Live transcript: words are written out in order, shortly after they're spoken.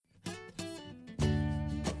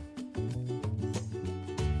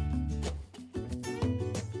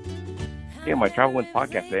Yeah, my Travel Wins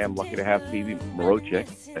podcast today, I'm lucky to have Phoebe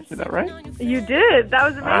Mroczek. Did I say that right? You did. That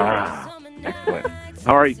was amazing. Excellent.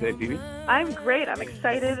 How are you today, Phoebe? I'm great. I'm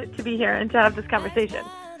excited to be here and to have this conversation.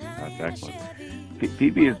 That's excellent.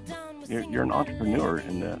 Phoebe, you're an entrepreneur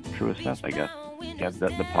in the truest sense, I guess. You have the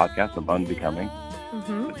podcast of Unbecoming,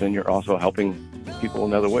 but then you're also helping people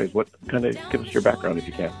in other ways. Give us your background if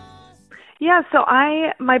you can. Yeah, so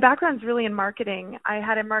my background's really in marketing. I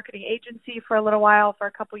had a marketing agency for a little while, for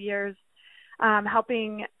a couple years,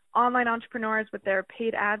 helping online entrepreneurs with their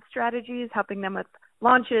paid ad strategies, helping them with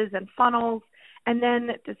launches and funnels, and then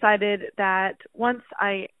decided that once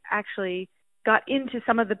I actually got into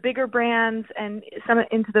some of the bigger brands and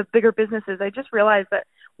into the bigger businesses, I just realized that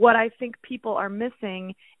what I think people are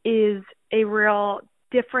missing is a real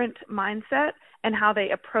different mindset and how they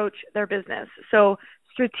approach their business. So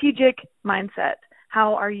strategic mindset.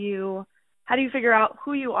 How do you figure out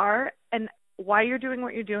who you are and why you're doing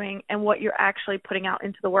what you're doing and what you're actually putting out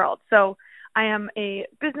into the world? So I am a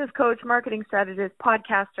business coach, marketing strategist,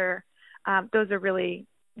 podcaster. Those are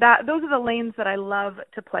the lanes that I love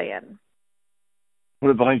to play in. What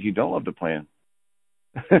are the lanes you don't love to play in?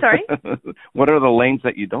 Sorry? What are the lanes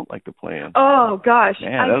that you don't like to play in? Oh, gosh.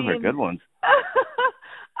 Man, those are good ones.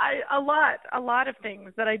 A lot of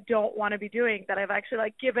things that I don't want to be doing that I've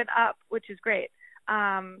actually given up, which is great.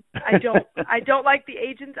 I don't like the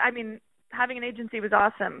agents. I mean, having an agency was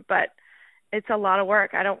awesome, but it's a lot of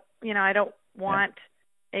work. I don't want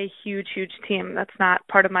a huge team. That's not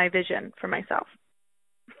part of my vision for myself.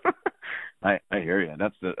 I hear you.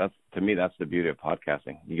 That's to me, that's the beauty of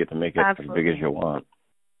podcasting. You get to make it Absolutely. as big as you want.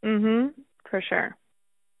 For sure.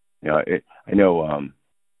 Yeah, I know.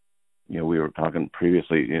 We were talking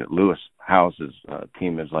previously. Lewis House's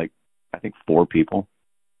team is I think 4 people.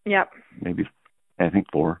 Yep. Maybe I think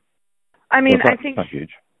 4. I mean, I think it's not huge.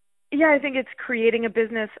 Yeah, I think it's creating a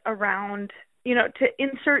business around, to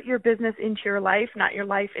insert your business into your life, not your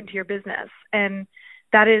life into your business, and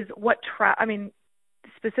that is what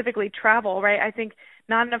specifically travel, right? I think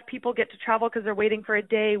not enough people get to travel because they're waiting for a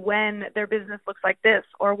day when their business looks like this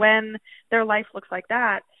or when their life looks like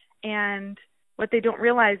that. And what they don't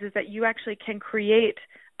realize is that you actually can create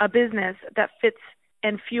a business that fits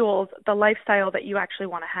and fuels the lifestyle that you actually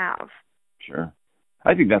want to have. Sure.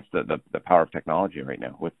 I think that's the power of technology right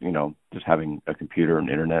now with, just having a computer and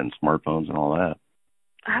internet and smartphones and all that.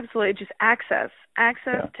 Absolutely. Just access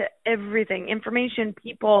to everything, information,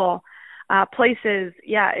 people, places.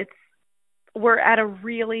 Yeah, we're at a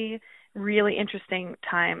really, really interesting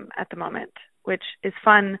time at the moment, which is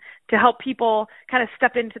fun to help people kind of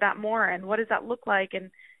step into that more. And what does that look like? And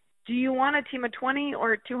do you want a team of 20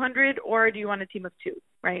 or 200, or do you want a team of 2,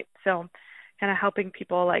 right? So kind of helping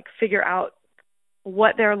people figure out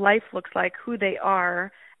what their life looks like, who they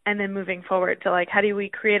are, and then moving forward to how do we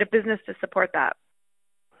create a business to support that?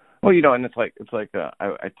 Well, and it's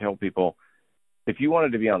I tell people, if you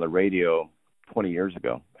wanted to be on the radio 20 years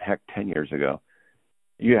ago, heck, 10 years ago,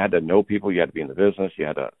 you had to know people, you had to be in the business, you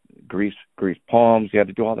had to grease palms, you had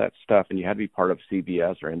to do all that stuff, and you had to be part of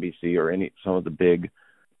CBS or NBC or some of the big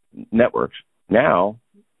networks. Now,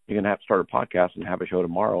 you can have to start a podcast and have a show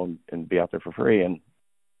tomorrow and be out there for free, and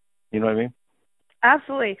you know what I mean?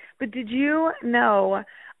 Absolutely. But did you know,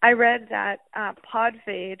 I read that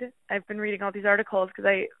PodFade, I've been reading all these articles because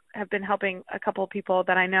I have been helping a couple of people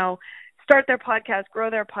that I know start their podcast,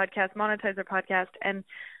 grow their podcast, monetize their podcast. And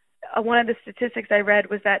one of the statistics I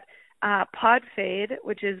read was that PodFade,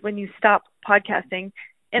 which is when you stop podcasting,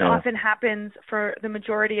 it often happens for the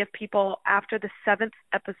majority of people after the 7th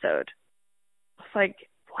episode. It's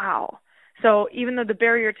wow. So even though the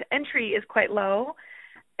barrier to entry is quite low,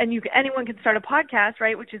 and anyone can start a podcast,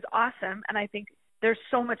 right, which is awesome. And I think there's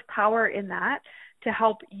so much power in that to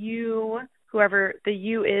help you, whoever the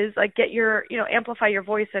you is, get your, amplify your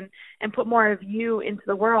voice and put more of you into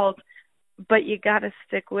the world. But you got to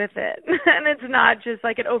stick with it. And it's not just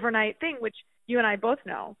an overnight thing, which you and I both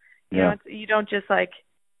know. You don't just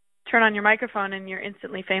turn on your microphone and you're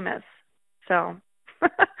instantly famous. So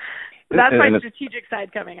that's my strategic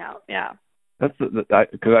side coming out. Yeah. That's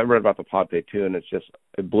because I read about the PodFade too, and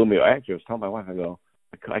it blew me. I actually was telling my wife,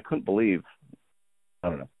 I couldn't believe, I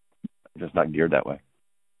don't know, I'm just not geared that way.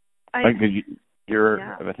 You're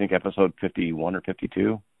I think episode 51 or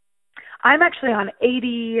 52. I'm actually on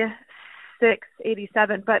 86,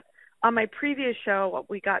 87, but on my previous show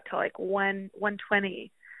we got to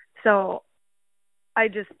 120. So I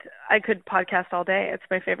could podcast all day. It's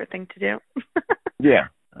my favorite thing to do. Yeah.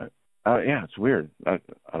 It's weird. I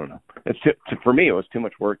don't know. For me, it was too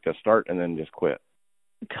much work to start and then just quit.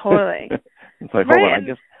 Totally. It's hold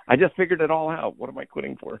on, I just figured it all out. What am I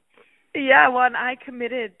quitting for? Yeah, well, and I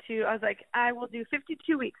committed to, I was like, I will do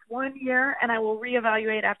 52 weeks, 1 year, and I will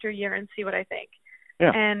reevaluate after a year and see what I think.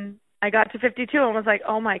 Yeah. And I got to 52 and was like,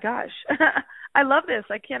 oh my gosh, I love this.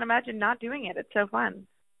 I can't imagine not doing it. It's so fun.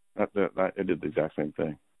 I did the exact same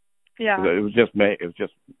thing. Yeah. It was just May. It was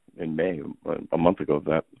just in May, a month ago,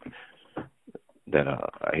 that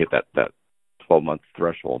I hit that 12-month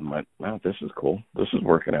threshold and went, wow, this is cool. This is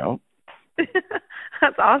working out.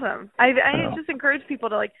 That's awesome. I just encourage people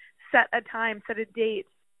to like set a time, set a date,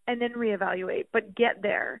 and then reevaluate, but get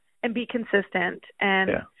there and be consistent and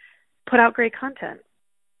put out great content.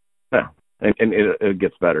 Yeah, and it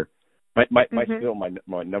gets better. My still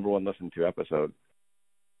my number one listened to episode,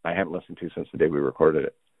 I haven't listened to since the day we recorded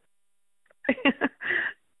it.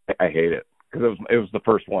 I hate it because it was the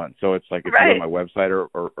first one. So it's like if you go to my website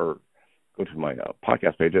or go to my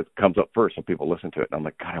podcast page, it comes up first, so people listen to it. And I'm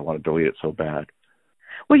like, God, I want to delete it so bad.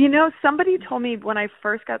 Well, you know, somebody told me when I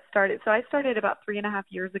first got started, so I started about 3.5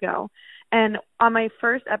 years ago, and on my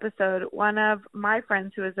first episode, one of my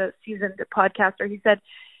friends who is a seasoned podcaster, he said,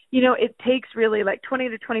 you know, it takes really like 20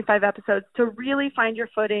 to 25 episodes to really find your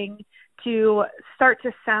footing, to start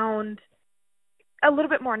to sound a little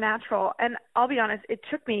bit more natural. And I'll be honest, it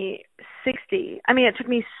took me 60. I mean, it took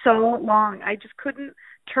me so long. I just couldn't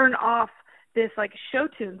turn off this like show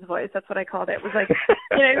tunes voice. That's what I called it. It was like,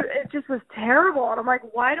 you know, it just was terrible. And I'm like,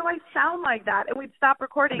 why do I sound like that? And we'd stop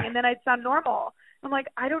recording and then I'd sound normal. I'm like,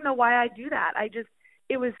 I don't know why I do that.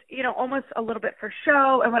 It was, you know, almost a little bit for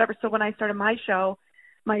show and whatever. So when I started my show,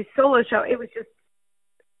 my solo show, it was just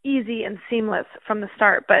easy and seamless from the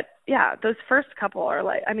start. But yeah, those first couple are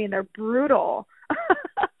like, I mean, they're brutal.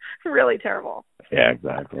 Really terrible. Yeah,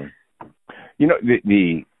 exactly. You know,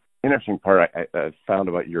 the interesting part I found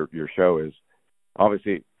about your show is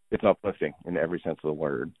obviously it's uplifting in every sense of the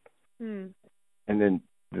word. And then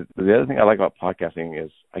the other thing I like about podcasting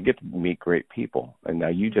is I get to meet great people. And now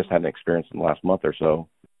you just had an experience in the last month or so.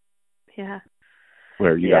 Yeah.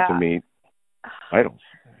 Where you got to meet idols,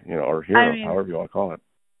 you know, or heroes, however you want to call it.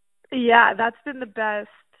 Yeah, that's been the best.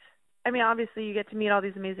 I mean, obviously you get to meet all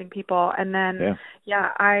these amazing people. And then,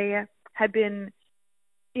 I had been,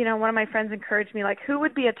 you know, one of my friends encouraged me, like, who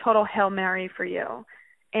would be a total Hail Mary for you?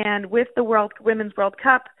 And with the Women's World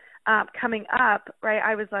Cup coming up, right,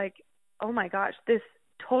 I was like, oh my gosh, this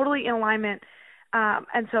totally in alignment.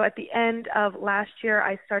 And so at the end of last year,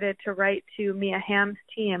 I started to write to Mia Hamm's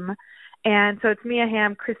team. And so it's Mia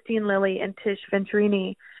Hamm, Christine Lilly, and Tish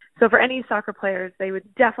Venturini. So for any soccer players, they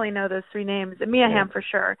would definitely know those three names, and Mia Hamm for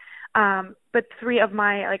sure. But three of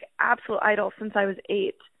my like absolute idols since I was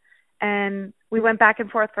 8. And we went back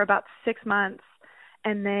and forth for about 6 months,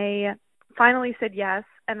 and they finally said yes.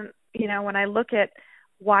 And, you know, when I look at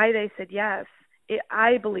why they said yes,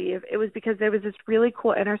 I believe it was because there was this really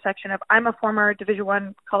cool intersection of I'm a former Division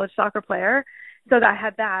I college soccer player, so that I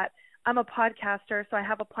had that. I'm a podcaster, so I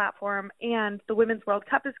have a platform, and the Women's World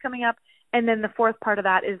Cup is coming up. And then the fourth part of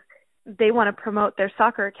that is they want to promote their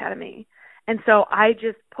soccer academy. And so I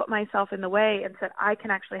just put myself in the way and said, I can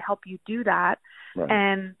actually help you do that. Right.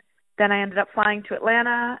 And then I ended up flying to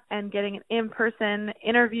Atlanta and getting an in-person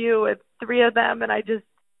interview with 3 of them. And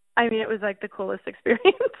it was like the coolest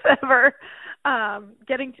experience ever.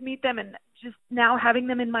 Getting to meet them and just now having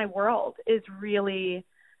them in my world is really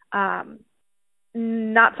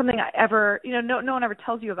not something I ever, you know, no one ever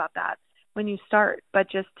tells you about that when you start, but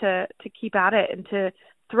just to keep at it and to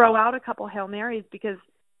throw out a couple Hail Marys, because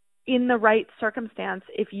in the right circumstance,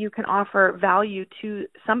 if you can offer value to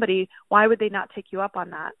somebody, why would they not take you up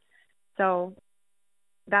on that? So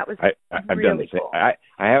that was I've really done the same. cool. I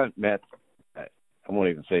haven't met, I won't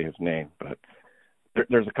even say his name, but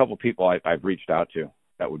there's a couple people I've reached out to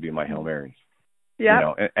that would be my Hail Marys. Yeah. You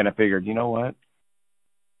know, and I figured, you know what?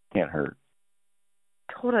 Can't hurt.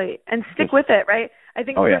 Totally. And stick with it, right? I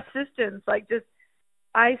think persistence,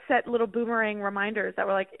 I set little boomerang reminders that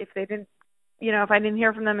were like, if I didn't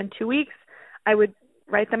hear from them in 2 weeks, I would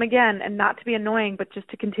write them again, and not to be annoying, but just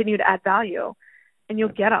to continue to add value. And you'll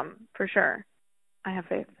get them for sure. I have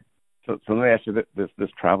faith. So let me ask you this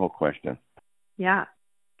travel question. Yeah.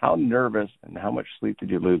 How nervous and how much sleep did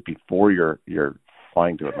you lose before your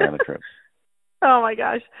flying to Atlanta trip? Oh my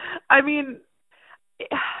gosh. I mean,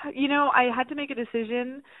 you know, I had to make a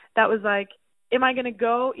decision that was like, am I going to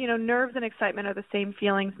go, you know, nerves and excitement are the same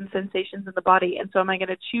feelings and sensations in the body. And so am I going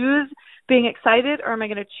to choose being excited, or am I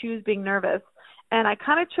going to choose being nervous? And I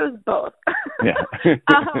kind of chose both. Yeah.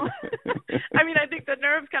 I mean, I think the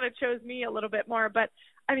nerves kind of chose me a little bit more, but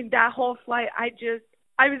I mean, that whole flight, I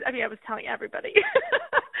was telling everybody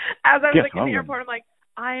as I was in the airport, I'm like,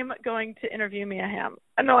 I'm going to interview Mia Hamm.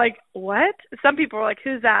 And they're like, what? Some people were like,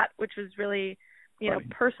 who's that? Which was really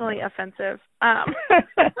personally offensive. But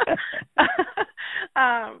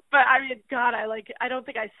I mean, God, I don't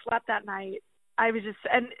think I slept that night. I was just,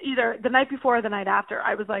 and either the night before or the night after,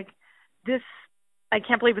 I was like, I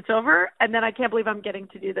can't believe it's over. And then I can't believe I'm getting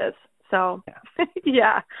to do this. So,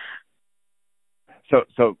 yeah.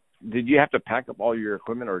 So did you have to pack up all your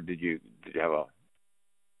equipment, or did you have a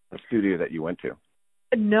studio that you went to?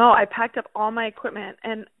 No, I packed up all my equipment.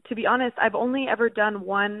 And to be honest, I've only ever done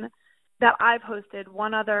one that I've hosted,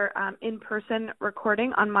 one other in-person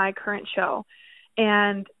recording on my current show.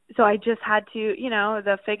 And so I just had to,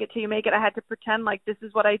 the fake it till you make it. I had to pretend like this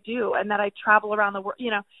is what I do and that I travel around the world,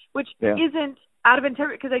 which isn't out of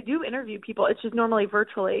integrity because I do interview people. It's just normally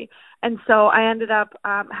virtually. And so I ended up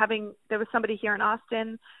there was somebody here in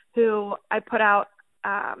Austin who I put out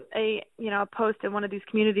a post in one of these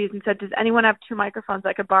communities and said, does anyone have 2 microphones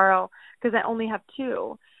I could borrow? Because I only have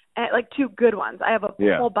 2, and, 2 good ones. I have a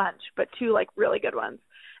whole bunch, but 2 really good ones.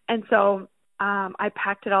 And so I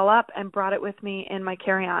packed it all up and brought it with me in my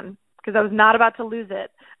carry-on because I was not about to lose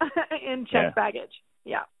it in checked baggage.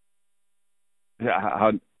 Yeah.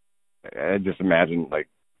 How I just imagine,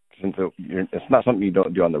 since it's not something you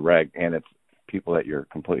don't do on the reg, and it's people that you're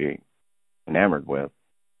completely enamored with,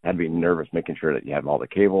 I'd be nervous making sure that you have all the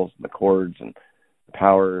cables and the cords and the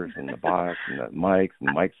powers and the box and the mics and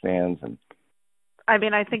the mic stands. And I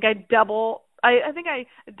mean, I think I double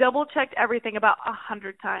checked everything about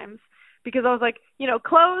 100 times because I was like,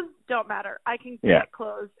 clothes don't matter. I can get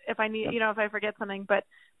clothes if I need, if I forget something. But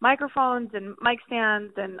microphones and mic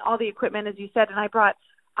stands and all the equipment, as you said, and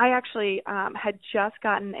I actually had just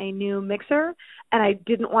gotten a new mixer, and I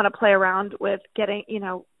didn't want to play around with getting,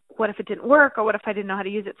 what if it didn't work or what if I didn't know how to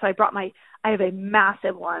use it? So I have a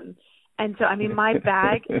massive one. And so, my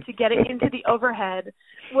bag to get it into the overhead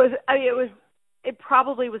it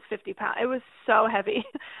probably was 50 pounds. It was so heavy.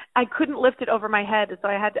 I couldn't lift it over my head. So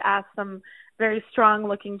I had to ask some very strong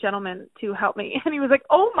looking gentleman to help me. And he was like,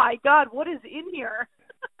 oh my God, what is in here?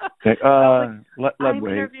 I'm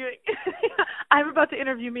interviewing. I'm about to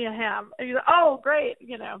interview Mia Hamm. And he's like, oh, great.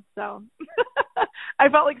 So I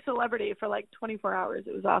felt like a celebrity for 24 hours.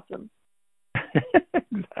 It was awesome.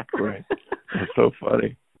 Exactly. That's so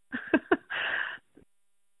funny.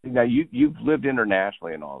 Now you've lived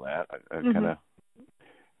internationally and all that. Kind of.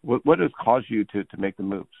 What has caused you to make the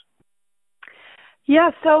moves? Yeah.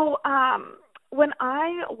 So when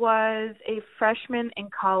I was a freshman in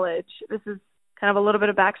college, this is kind of a little bit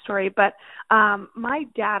of backstory, but my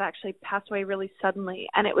dad actually passed away really suddenly.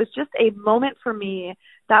 And it was just a moment for me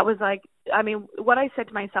that was what I said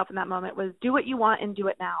to myself in that moment was do what you want and do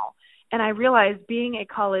it now. And I realized being a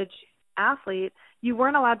college athlete, you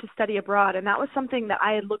weren't allowed to study abroad. And that was something that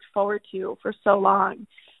I had looked forward to for so long.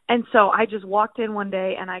 And so I just walked in one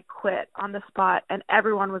day and I quit on the spot. And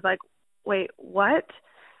everyone was like, wait, what?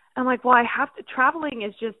 I'm like, well, I have to. Traveling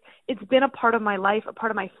is just, it's been a part of my life, a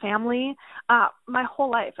part of my family, my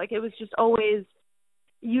whole life. It was just always,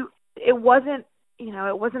 it wasn't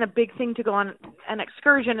a big thing to go on an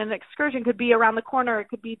excursion. An excursion could be around the corner. It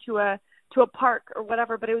could be to a park or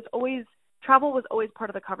whatever, but travel was always part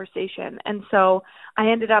of the conversation. And so I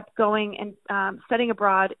ended up going and studying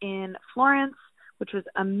abroad in Florence, which was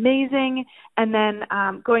amazing. And then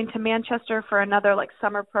going to Manchester for another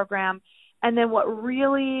summer program. And then what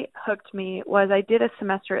really hooked me was I did a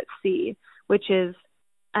semester at sea, which is,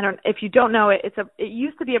 if you don't know it, it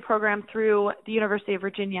used to be a program through the University of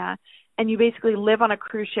Virginia, and you basically live on a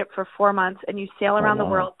cruise ship for 4 months and you sail around the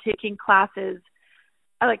world taking classes,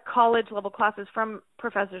 college level classes from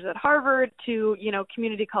professors at Harvard to,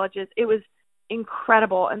 community colleges. It was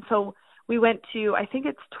incredible. And so we went to, I think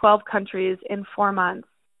it's 12 countries in 4 months.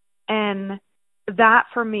 And that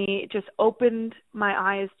for me just opened my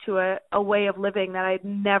eyes to a way of living that I'd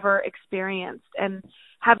never experienced, and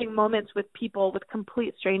having moments with people, with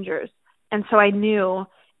complete strangers. And so I knew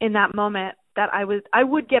in that moment that I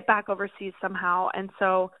would get back overseas somehow. And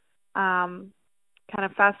so kind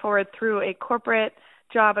of fast forward through a corporate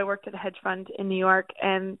job. I worked at a hedge fund in New York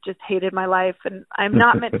and just hated my life. And I'm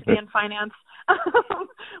not meant to be in finance,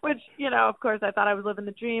 which, of course I thought I was living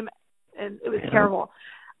the dream, and it was terrible.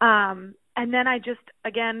 And then I just,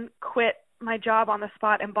 again, quit my job on the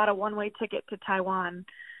spot and bought a one-way ticket to Taiwan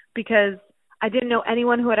because I didn't know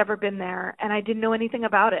anyone who had ever been there, and I didn't know anything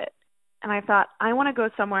about it. And I thought, I want to go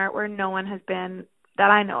somewhere where no one has been that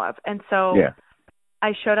I know of. And so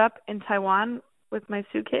I showed up in Taiwan with my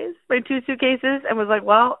 2 suitcases, and was like,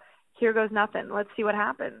 well, here goes nothing. Let's see what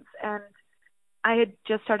happens. And I had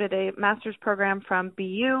just started a master's program from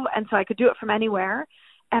BU, and so I could do it from anywhere.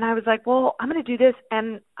 And I was like, well, I'm going to do this,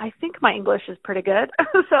 and I think my English is pretty good.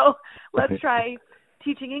 So let's try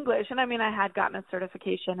teaching English. And I mean, I had gotten a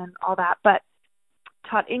certification and all that, but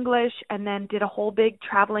taught English and then did a whole big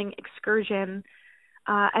traveling excursion,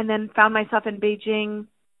 and then found myself in Beijing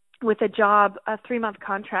with a job, a 3-month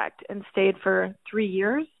contract, and stayed for 3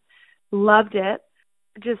 years. Loved it.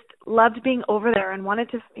 Just loved being over there and wanted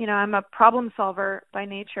to, I'm a problem solver by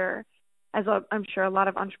nature, as I'm sure a lot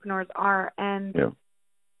of entrepreneurs are. And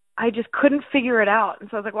I just couldn't figure it out. And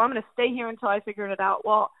so I was like, well, I'm going to stay here until I figured it out.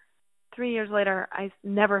 Well, 3 years later, I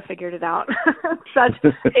never figured it out. Such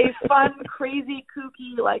a fun, crazy,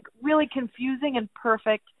 kooky, like really confusing and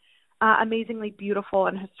perfect, amazingly beautiful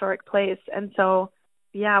and historic place. And so,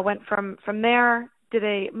 I went from there, did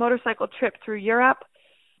a motorcycle trip through Europe.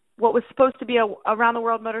 What was supposed to be a around the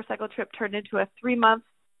world motorcycle trip turned into a 3-month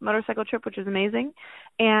motorcycle trip, which was amazing.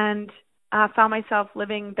 And found myself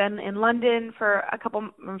living then in London for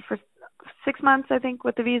 6 months, I think,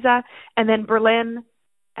 with the visa, and then Berlin,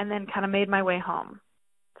 and then kind of made my way home.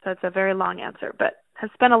 So it's a very long answer, but have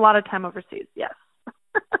spent a lot of time overseas, yes.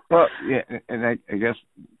 Well, yeah, and I guess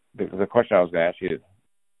the question I was going to ask you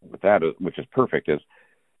with that, which is perfect, is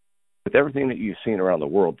with everything that you've seen around the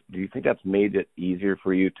world, do you think that's made it easier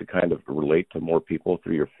for you to kind of relate to more people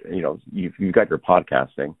through your, you've got your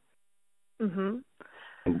podcasting? Mm-hmm.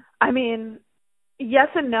 I mean, yes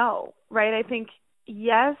and no, right? I think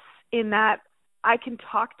yes, in that I can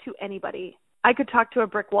talk to anybody. I could talk to a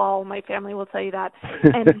brick wall. My family will tell you that.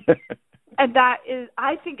 And that is,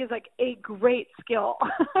 I think, is like a great skill.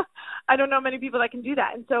 I don't know many people that can do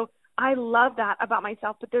that. And so I love that about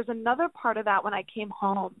myself. But there's another part of that when I came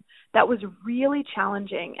home that was really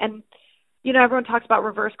challenging. And, everyone talks about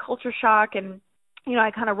reverse culture shock. And,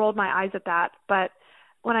 I kind of rolled my eyes at that. But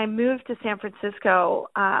when I moved to San Francisco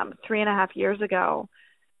 3.5 years ago,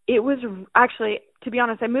 it was actually, to be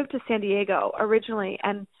honest, I moved to San Diego originally.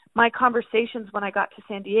 And my conversations when I got to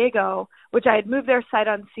San Diego, which I had moved there sight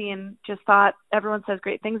unseen, just thought everyone says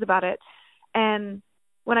great things about it. And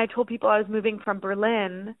when I told people I was moving from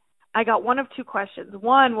Berlin, I got one of two questions.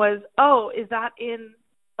 One was, oh, is that in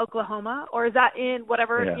Oklahoma? Or is that in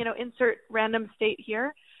whatever, insert random state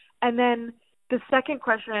here? And then the second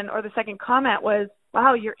question or the second comment was,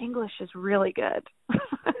 wow, your English is really good.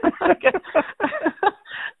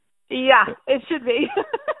 Yeah, it should be.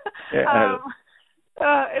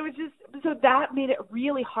 It was just, so that made it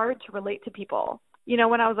really hard to relate to people.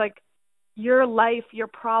 When I was like, your life, your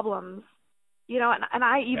problems, and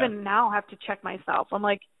I even now have to check myself. I'm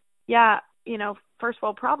like, first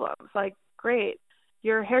world problems, like, great.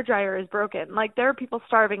 Your hairdryer is broken. Like, there are people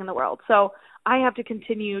starving in the world. So I have to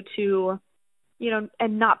continue to,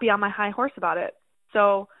 and not be on my high horse about it.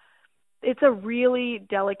 So it's a really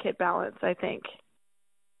delicate balance, I think.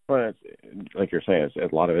 Well, it's, like you're saying,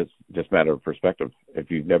 a lot of it's just a matter of perspective. If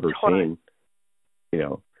you've never seen,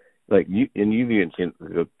 like you've even seen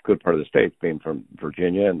a good part of the states, being from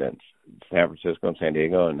Virginia and then San Francisco and San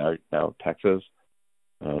Diego and now Texas.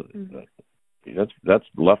 That's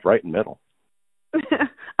left, right, and middle.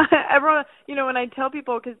 Everyone, when I tell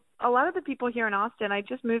people, because a lot of the people here in Austin, I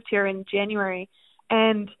just moved here in January,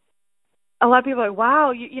 and a lot of people are like,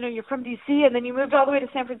 wow, you're from D.C. and then you moved all the way to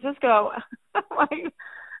San Francisco. I'm like,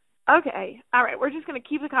 okay, all right, we're just going to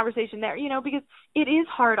keep the conversation there, because it is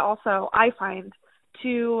hard also, I find,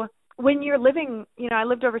 to, when you're living, I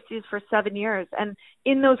lived overseas for 7 years, and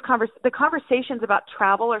in those the conversations about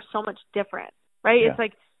travel are so much different, right? Yeah. It's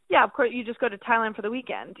like, yeah, of course, you just go to Thailand for the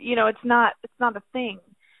weekend. It's not a thing.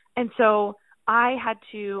 And so I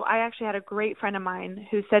actually had a great friend of mine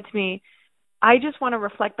who said to me, I just want to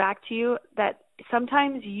reflect back to you that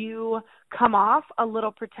sometimes you come off a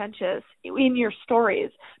little pretentious in your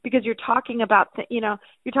stories because you're talking about, you're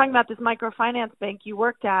talking about this microfinance bank you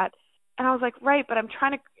worked at. And I was like, right, but I'm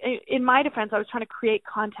trying to, in my defense, I was trying to create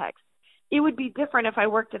context. It would be different if I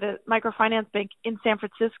worked at a microfinance bank in San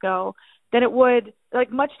Francisco than it would, like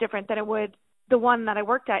much different than it would the one that I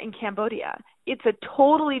worked at in Cambodia. It's a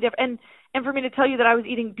totally different, and for me to tell you that I was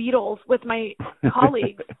eating beetles with my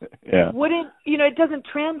colleagues wouldn't, it doesn't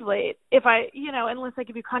translate if I, unless I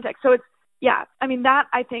give you context. So it's, that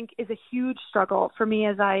I think is a huge struggle for me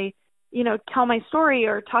as I, tell my story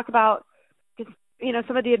or talk about,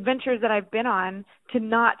 some of the adventures that I've been on, to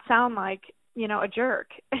not sound like, a jerk.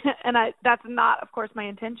 And that's not, of course, my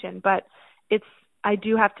intention, but I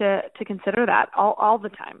do have to consider that all the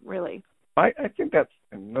time, really. I think that's,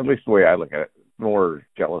 at least the way I look at it, more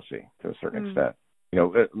jealousy to a certain extent.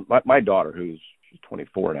 My daughter, she's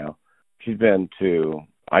 24 now, she's been to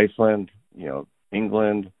Iceland,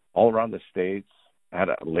 England, all around the States, had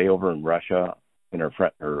a layover in Russia, and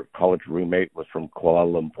her college roommate was from Kuala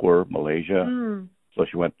Lumpur, Malaysia. So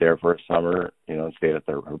she went there for a summer, and stayed at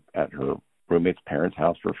her roommate's parents'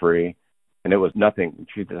 house for free. And it was nothing.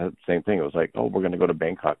 She did the same thing. It was like, oh, we're going to go to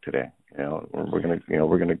Bangkok today. Or we're going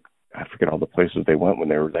to, I forget all the places they went when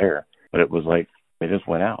they were there. But it was like, they just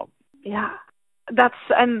went out. Yeah.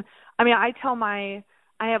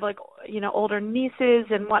 I have like, older nieces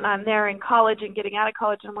and whatnot, and they're in college and getting out of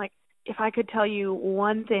college. And I'm like, if I could tell you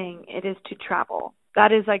one thing, it is to travel.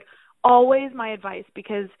 That is like always my advice,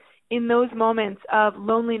 because in those moments of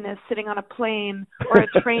loneliness, sitting on a plane or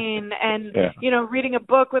a train and, reading a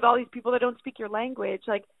book with all these people that don't speak your language,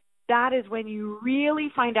 like that is when you really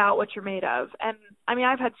find out what you're made of. And I mean,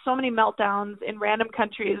 I've had so many meltdowns in random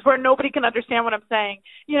countries where nobody can understand what I'm saying,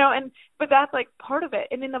 but that's like part of it.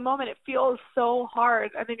 And in the moment it feels so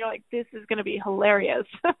hard. And then you're like, this is going to be hilarious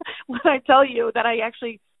when I tell you that I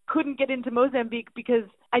actually couldn't get into Mozambique because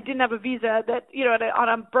I didn't have a visa, that, on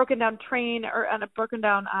a broken down train or on a broken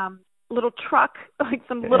down little truck, like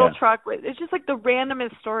some little truck. It's just like the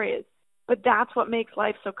randomest stories. But that's what makes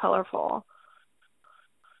life so colorful.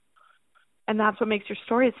 And that's what makes your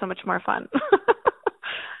stories so much more fun.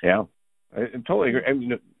 Yeah, I totally agree. I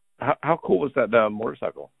mean, how cool was that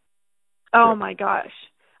motorcycle? Oh, my gosh.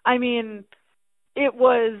 I mean, it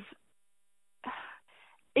was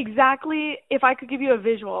exactly, if I could give you a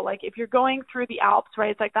visual, like if you're going through the Alps,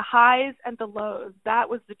 right, it's like the highs and the lows. That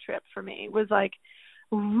was the trip for me. It was like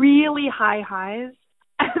really high highs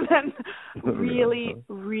and then really,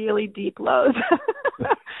 really deep lows.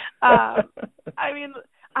 I mean,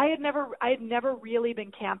 I had never really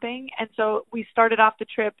been camping, and so we started off the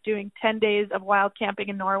trip doing 10 days of wild camping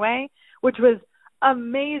in Norway, which was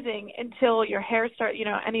amazing until your hair started,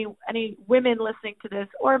 any women listening to this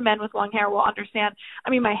or men with long hair will understand. I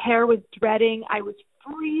mean, my hair was dreading. I was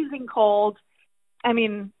freezing cold. I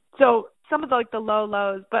mean, so some of the low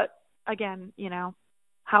lows, but again,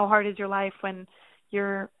 how hard is your life when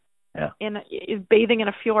you're bathing in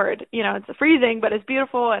a fjord? It's freezing, but it's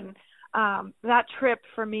beautiful. And that trip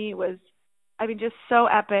for me was, just so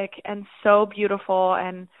epic and so beautiful.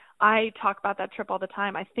 And I talk about that trip all the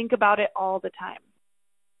time. I think about it all the time.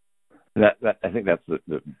 That I think that's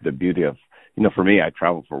the beauty of, for me, I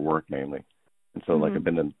travel for work mainly. And so like I've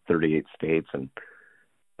been in 38 states, and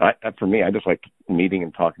for me, I just like meeting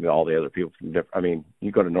and talking to all the other people from different,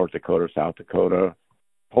 you go to North Dakota, South Dakota,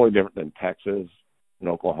 totally different than Texas and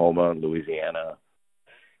Oklahoma and Louisiana,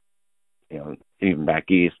 even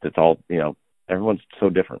back east. It's all, everyone's so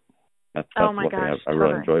different. That's oh my one gosh, thing I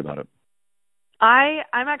really enjoy about it.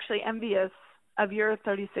 I'm actually envious of your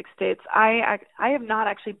 36 states. I have not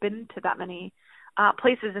actually been to that many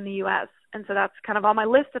places in the U.S., and so that's kind of on my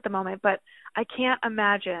list at the moment, but I can't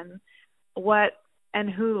imagine what and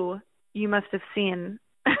who you must have seen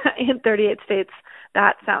in 38 states.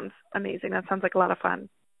 That sounds amazing. That sounds like a lot of fun.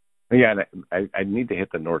 Yeah, and I need to hit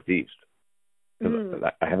the Northeast.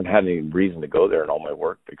 I haven't had any reason to go there in all my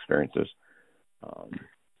work experiences.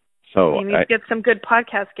 So you need to get some good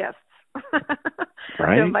podcast guests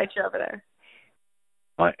right? to invite you over there.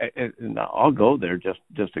 I'll go there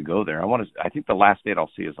just to go there. I think the last state I'll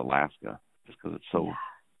see is Alaska, just because it's so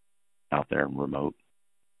out there and remote.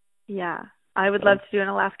 Yeah, I would love to do an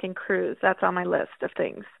Alaskan cruise. That's on my list of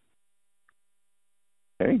things.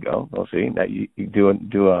 There you go. We'll see. Now you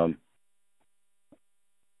do.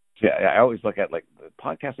 Yeah, I always look at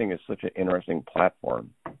podcasting is such an interesting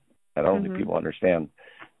platform. I don't think people understand.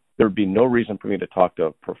 There'd be no reason for me to talk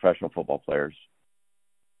to professional football players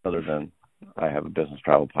other than I have a business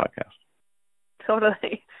travel podcast.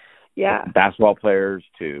 Totally. Yeah. Basketball players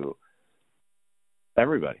to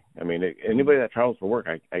everybody. Anybody that travels for work,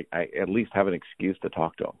 I at least have an excuse to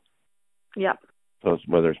talk to them. Yeah. So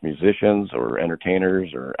whether it's musicians or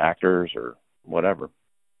entertainers or actors or whatever.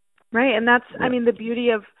 Right. And that's, the beauty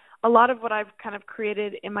of a lot of what I've kind of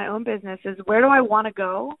created in my own business is where do I want to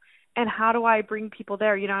go and how do I bring people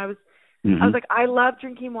there? I was like, I love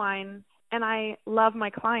drinking wine and I love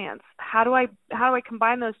my clients. How do I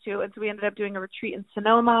combine those two? And so we ended up doing a retreat in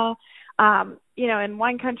Sonoma. In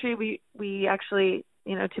wine country, we actually,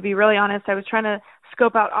 to be really honest, I was trying to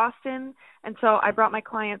scope out Austin. And so I brought my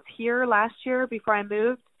clients here last year before I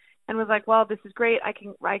moved and was like, well, this is great. I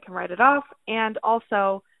can write it off. And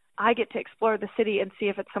also I get to explore the city and see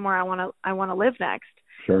if it's somewhere I want to live next.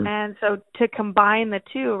 Sure. And so to combine the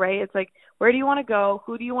two, right, it's like, where do you want to go?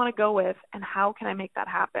 Who do you want to go with? And how can I make that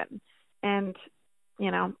happen? And,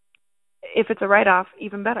 if it's a write-off,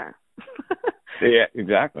 even better. Yeah,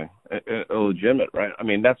 exactly. Legitimate, right?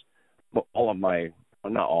 That's all of my,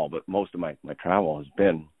 well, not all, but most of my travel has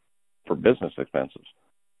been for business expenses.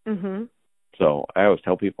 Mm-hmm. So I always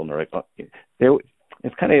tell people, and they're like,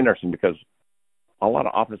 it's kind of interesting because a lot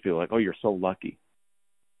of office people are like, oh, you're so lucky.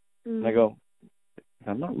 Mm-hmm. And I go,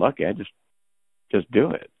 I'm not lucky. I just just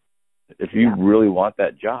do it. If you really want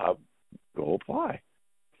that job, go apply.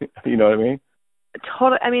 You know what I mean?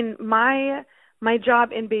 Totally. I mean, my job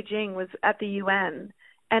in Beijing was at the UN,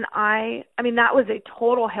 and I mean, that was a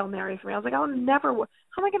total Hail Mary for me. I was like, I'll never.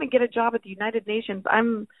 How am I going to get a job at the United Nations?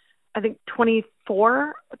 I think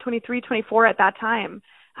 23, 24 at that time.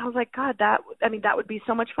 I was like, God, that would be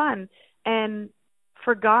so much fun, and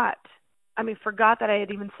forgot that I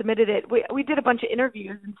had even submitted it. We did a bunch of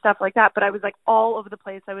interviews and stuff like that, but I was like all over the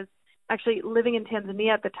place. I was actually living in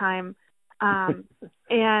Tanzania at the time, and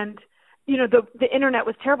the internet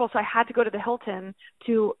was terrible, so I had to go to the Hilton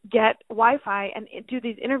to get Wi-Fi and do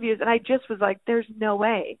these interviews, and I just was like, there's no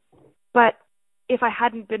way. But if I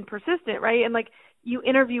hadn't been persistent, right, and like you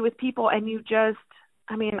interview with people and you just,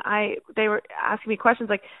 they were asking me questions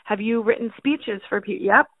like, have you written speeches for people?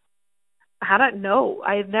 Yep. How did I know?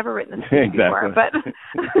 I had never written a speech before, but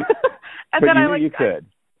and but then you could.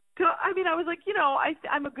 I was like,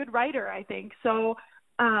 I'm a good writer, I think. So,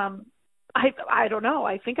 I don't know.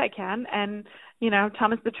 I think I can. And,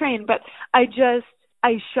 Thomas the Train. But I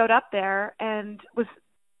showed up there and was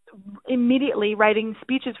immediately writing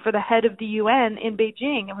speeches for the head of the UN in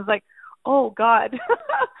Beijing. It was like, oh, God,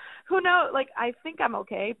 who knows? Like, I think I'm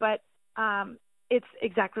okay. But it's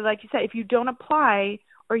exactly like you said. If you don't apply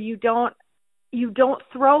or you don't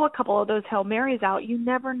throw a couple of those Hail Marys out, you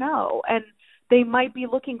never know. And they might be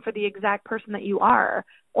looking for the exact person that you are,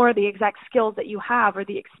 or the exact skills that you have, or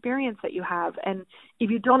the experience that you have. And if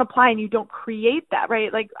you don't apply and you don't create that,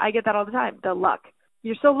 right? Like I get that all the time, the luck.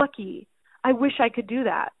 You're so lucky. I wish I could do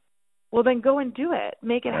that. Well, then go and do it.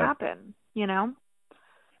 Make it happen,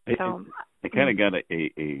 It kind of got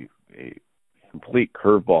a complete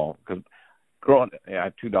curveball because I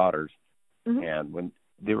have two daughters, and when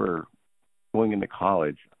they were going into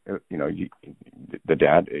college, the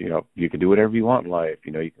dad, you can do whatever you want in life.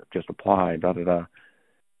 You can just apply, da-da-da.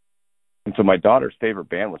 And so my daughter's favorite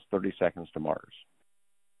band was 30 Seconds to Mars.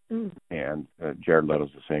 And Jared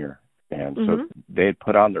Leto's the singer. And so they had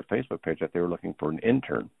put on their Facebook page that they were looking for an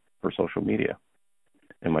intern for social media.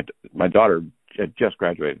 And my daughter had just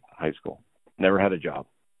graduated high school, never had a job.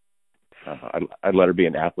 I'd let her be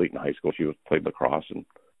an athlete in high school. She played lacrosse and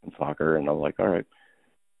soccer, and I was like, all right.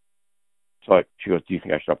 So she goes, do you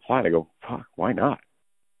think I should apply? And I go, fuck, why not?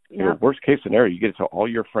 Yeah. Worst case scenario, you get to tell all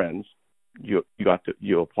your friends you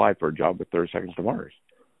apply for a job with 30 Seconds to Mars.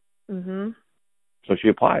 So she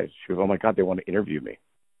applies. She goes, oh my God, they want to interview me.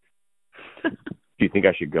 Do you think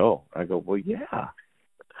I should go? I go, well, yeah.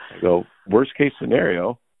 I go, worst case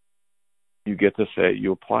scenario, you get to say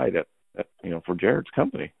you applied at for Jared's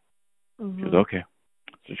company. She goes, okay.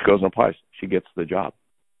 So she goes and applies. She gets the job.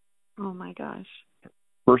 Oh my gosh.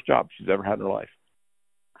 First job she's ever had in her life.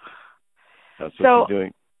 So she's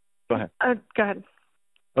doing. Go ahead. Go ahead.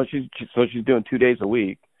 Oh, she's doing 2 days a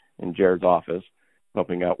week in Jared's office,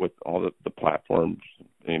 helping out with all the platforms,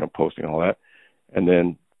 posting all that. And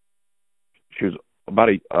then she was about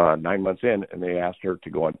 9 months in, and they asked her to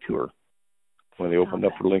go on tour when they opened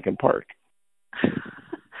up for Lincoln Park.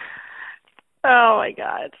 Oh my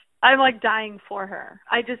God, I'm like dying for her.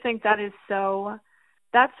 I just think that's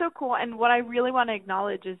so cool. And what I really want to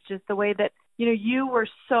acknowledge is just the way that you were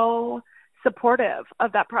so supportive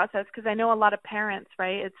of that process, because I know a lot of parents,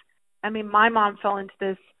 right? My mom fell into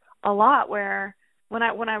this a lot, where when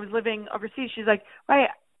I was living overseas, she's like, right,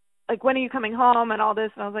 like, when are you coming home and all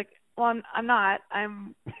this? And I was like, well, I'm not. I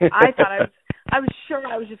thought I was sure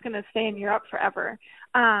I was just going to stay in Europe forever.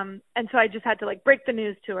 And so I just had to like break the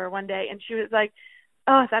news to her one day, and she was like,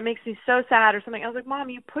 oh, that makes me so sad or something. I was like, Mom,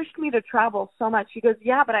 you pushed me to travel so much. She goes,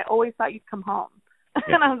 yeah, but I always thought you'd come home.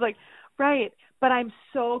 Yeah. And I was like, right. But I'm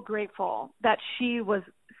so grateful that she was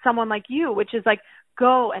someone like you, which is like,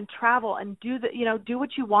 go and travel and do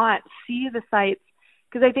what you want, see the sights.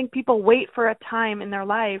 Because I think people wait for a time in their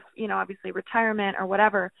life, obviously retirement or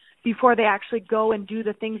whatever, before they actually go and do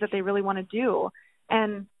the things that they really want to do.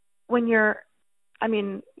 And when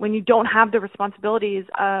you don't have the responsibilities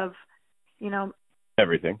of,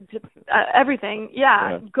 everything,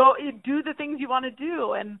 yeah, go do the things you want to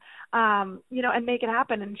do, and and make it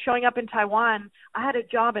happen. And showing up in Taiwan, I had a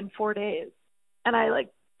job in 4 days, and I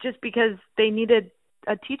just because they needed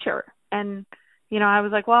a teacher, and I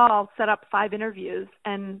was like, well, I'll set up 5 interviews,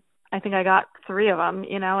 and I think I got 3 of them,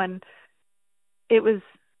 and it was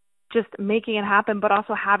just making it happen, but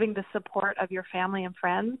also having the support of your family and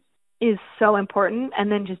friends is so important,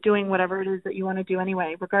 and then just doing whatever it is that you want to do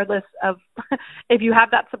anyway, regardless of if you have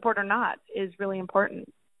that support or not, is really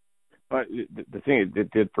important. But the thing it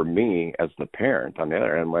did for me as the parent, on the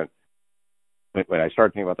other end, when I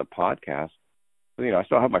started thinking about the podcast, I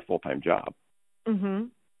still have my full-time job. Mm-hmm.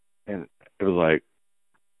 And it was like,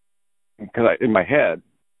 because in my head,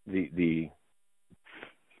 the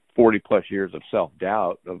 40 plus years of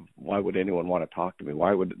self-doubt of why would anyone want to talk to me?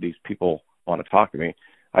 Why would these people want to talk to me?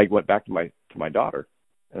 I went back to my daughter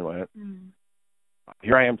and went,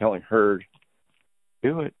 here I am telling her,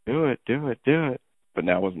 do it. But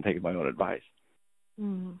now I wasn't taking my own advice.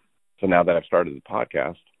 So now that I've started the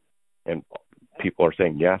podcast and people are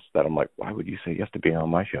saying yes, that I'm like, why would you say yes to being on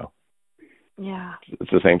my show? Yeah.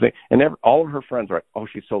 It's the same thing. And all of her friends are like, oh,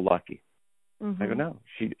 she's so lucky. I go, no,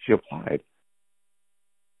 she applied.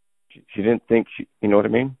 She didn't think you know what I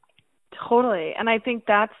mean? Totally. And I think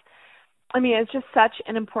it's just such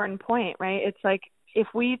an important point, right? It's like if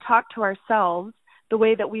we talk to ourselves the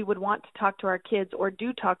way that we would want to talk to our kids or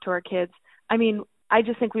do talk to our kids, I mean, I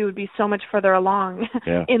just think we would be so much further along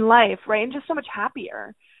in life, right? And just so much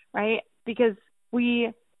happier, right? Because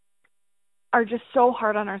we are just so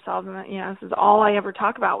hard on ourselves. And, this is all I ever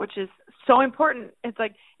talk about, which is so important. It's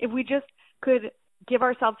like if we just could give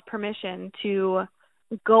ourselves permission to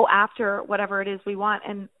go after whatever it is we want.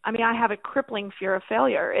 And, I mean, I have a crippling fear of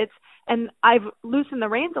failure. And I've loosened the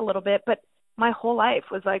reins a little bit, but my whole life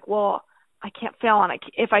was like, well, I can't fail. And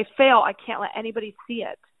if I fail, I can't let anybody see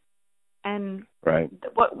it. And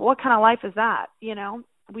what kind of life is that?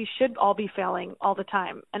 We should all be failing all the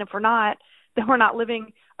time. And if we're not, then we're not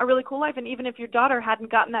living a really cool life. And even if your daughter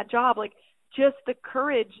hadn't gotten that job, like just the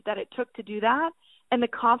courage that it took to do that and the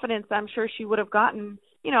confidence that I'm sure she would have gotten,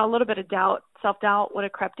 a little bit of doubt, self-doubt would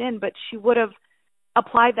have crept in, but she would have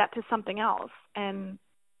applied that to something else. And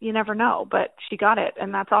you never know, but she got it.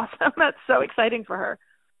 And that's awesome. That's so exciting for her.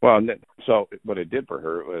 Well, so what it did for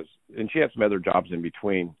her was, and she had some other jobs in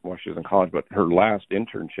between while she was in college, but her last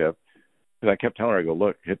internship, because I kept telling her, I go,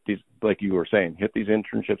 look, hit these, like you were saying, hit these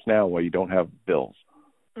internships now while you don't have bills.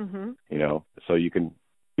 So you can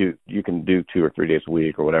do 2 or 3 days a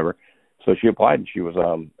week or whatever. So she applied, and she was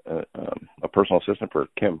a personal assistant for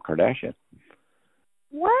Kim Kardashian.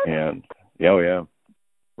 What? And for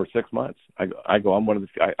 6 months. I go, I'm one of the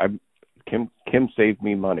Kim saved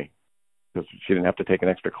me money because she didn't have to take an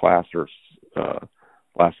extra class or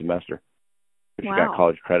last semester. She got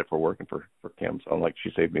college credit for working for Kim. So I'm like,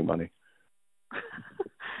 she saved me money.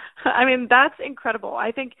 I mean, that's incredible.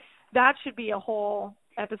 I think that should be a whole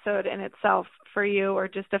episode in itself for you, or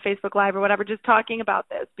just a Facebook Live or whatever, just talking about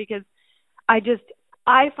this, because I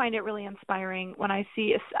find it really inspiring when I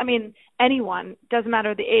see, anyone, doesn't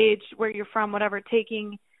matter the age, where you're from, whatever,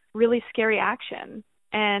 taking really scary action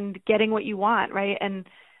and getting what you want, right? And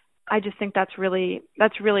I just think that's really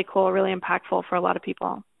cool, really impactful for a lot of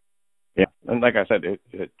people. Yeah, and like I said,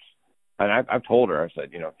 it's, and I've told her, I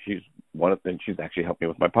said, she's one of them. She's actually helped me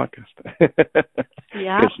with my podcast.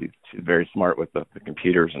 Yeah, she's very smart with the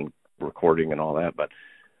computers and recording and all that. But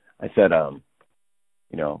I said, how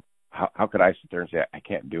could I sit there and say I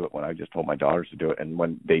can't do it when I just told my daughters to do it, and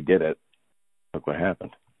when they did it, look what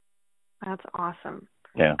happened. That's awesome.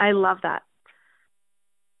 Yeah, I love that.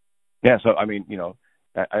 Yeah, so I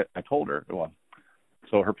told her, well,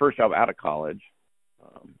 so her first job out of college,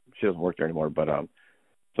 she doesn't work there anymore, but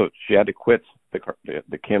so she had to quit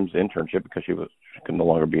the Kim's internship because she could no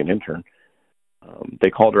longer be an intern. They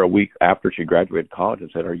called her a week after she graduated college and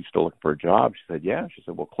said, "Are you still looking for a job?" She said, "Yeah." She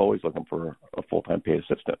said, "Well, Chloe's looking for a full-time paid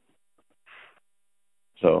assistant."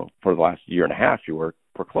 So for the last year and a half, she worked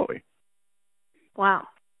for Chloe. Wow.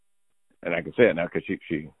 And I can say it now because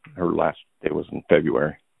her last day was in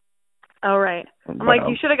February. Oh, right. I'm like,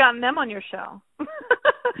 you should have gotten them on your show. That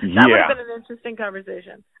would have been an interesting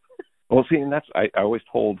conversation. Well, see, and I always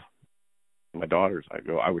told my daughters, I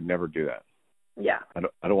go, I would never do that. Yeah. I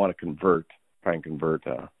don't want to try and convert,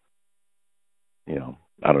 I don't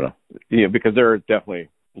know. Because there are definitely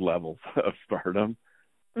levels of stardom,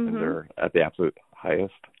 and they're at the absolute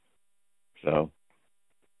highest. So,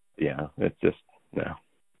 yeah, it's just, no.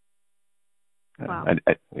 Wow.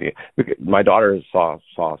 My daughter saw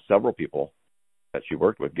several people that she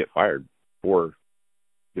worked with get fired for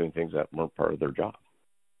doing things that weren't part of their job.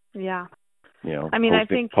 Yeah. I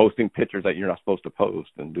think posting pictures that you're not supposed to post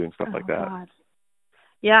and doing stuff like that. God.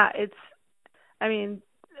 Yeah,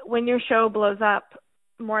 when your show blows up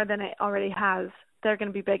more than it already has, they're going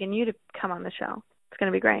to be begging you to come on the show. It's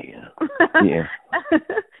going to be great. Yeah.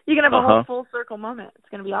 You're going to have a whole full circle moment. It's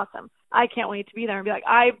going to be awesome. I can't wait to be there and be like,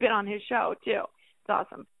 I've been on his show too. It's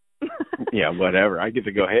awesome. Yeah, whatever. I get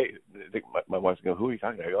to go, hey, my wife's going, who are you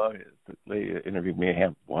talking to? I go, they interviewed me and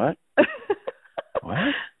him. What? What?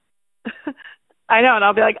 I know, and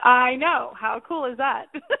I'll be like, I know. How cool is that?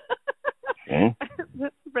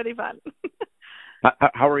 That's pretty fun.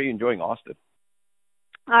 How are you enjoying Austin?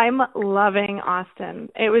 I'm loving Austin.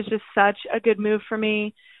 It was just such a good move for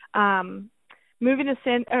me. moving to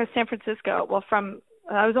San Francisco. Well,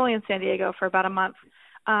 I was only in San Diego for about a month.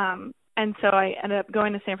 And so I ended up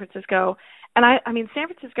going to San Francisco. And I mean, San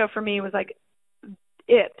Francisco for me was like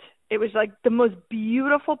it was like the most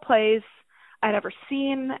beautiful place I'd ever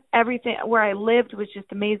seen. Everything where I lived was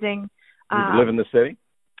just amazing. Did you live in the city?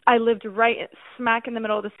 I lived right smack in the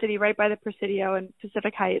middle of the city, right by the Presidio in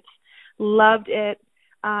Pacific Heights. Loved it.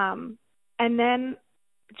 And then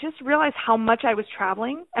just realized how much I was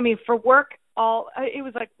traveling. I mean, for work, it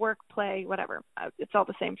was like work, play, whatever. It's all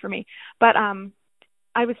the same for me. But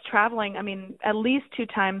I was traveling, I mean, at least 2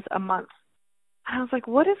 times a month. And I was like,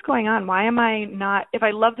 what is going on? Why am I not, if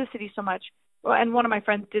I love the city so much, and one of my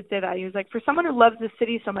friends did say that. He was like, for someone who loves the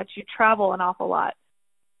city so much, you travel an awful lot.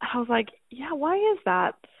 I was like, yeah, why is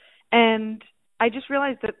that? And I just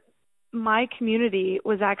realized that my community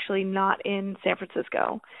was actually not in San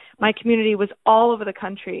Francisco. My community was all over the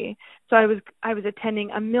country. So I was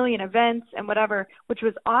attending a million events and whatever, which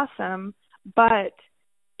was awesome. But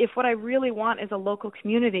if what I really want is a local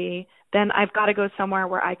community, then I've got to go somewhere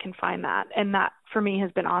where I can find that. And that for me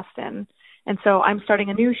has been Austin. And so I'm starting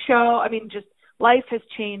a new show. I mean, just life has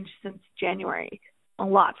changed since January a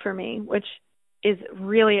lot for me, which is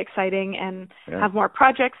really exciting, and have more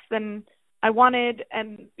projects than I wanted,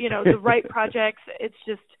 and, you know, the right projects.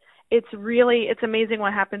 It's amazing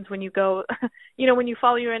what happens when you go, you know, when you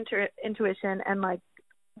follow your intuition and like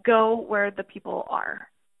go where the people are.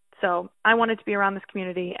 So I wanted to be around this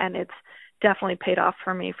community, and it's definitely paid off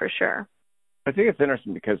for me for sure. I think it's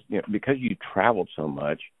interesting because you traveled so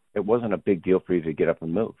much, it wasn't a big deal for you to get up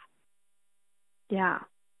and move. Yeah.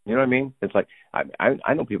 You know what I mean? It's like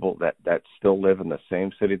I know people that still live in the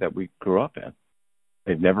same city that we grew up in.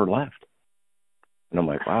 They've never left. And I'm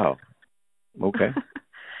like, wow, okay.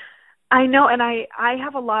 I know, and I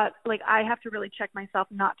have a lot, like I have to really check myself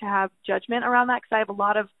not to have judgment around that, because I have a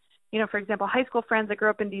lot of, you know, for example, high school friends that grew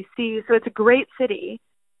up in D.C., so it's a great city,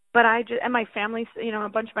 but and my family, you know, a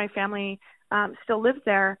bunch of my family still lives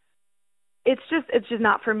there. It's just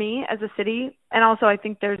not for me as a city. And also I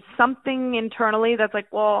think there's something internally that's like,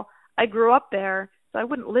 well, I grew up there, so I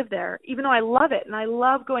wouldn't live there, even though I love it and I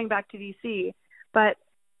love going back to DC. But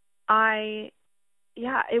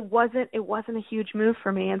it wasn't a huge move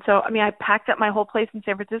for me. And so, I mean, I packed up my whole place in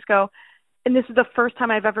San Francisco, and this is the first time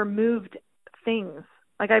I've ever moved things.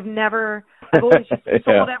 Like I've always just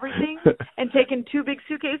sold everything and taken 2 big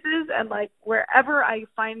suitcases, and like wherever I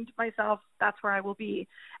find myself, that's where I will be.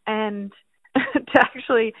 And to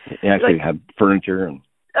actually have furniture and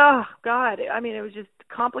oh God, I mean, it was just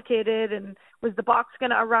complicated. And was the box going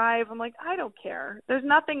to arrive? I'm like, I don't care. There's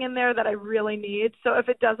nothing in there that I really need. So if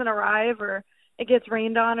it doesn't arrive or it gets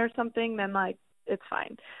rained on or something, then like it's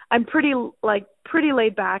fine. I'm pretty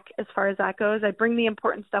laid back as far as that goes. I bring the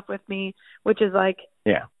important stuff with me, which is like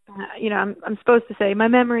you know, I'm supposed to say my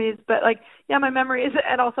memories, but like my memories,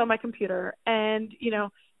 and also my computer, and you know,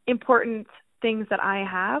 important things that I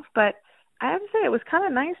have. But I have to say, it was kind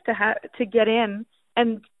of nice to get in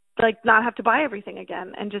and like not have to buy everything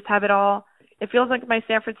again and just have it all. It feels like my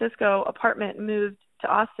San Francisco apartment moved to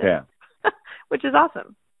Austin, which is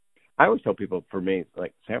awesome. I always tell people, for me,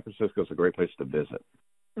 like San Francisco is a great place to visit.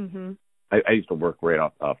 Mm-hmm. I used to work right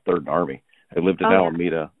off 3rd and Army. I lived in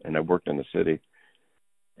Alameda, and I worked in the city,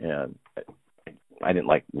 and I didn't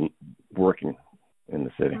like working in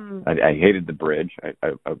the city. I hated the bridge.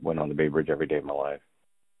 I went on the Bay Bridge every day of my life.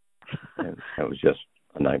 And that was just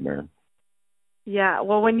a nightmare. Yeah.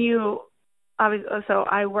 Well, so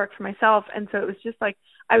I worked for myself, and so it was just like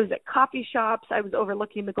I was at coffee shops. I was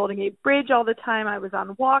overlooking the Golden Gate Bridge all the time. I was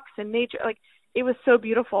on walks in nature. Like it was so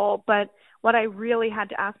beautiful. But what I really had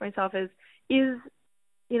to ask myself is you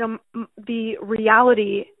know, the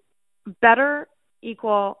reality better,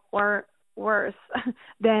 equal, or worse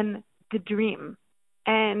than the dream?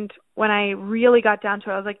 And when I really got down to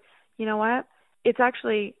it, I was like, you know what? It's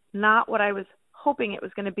actually not what I was hoping it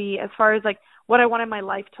was going to be as far as like what I wanted my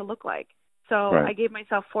life to look like. So I gave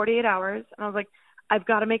myself 48 hours, and I was like, I've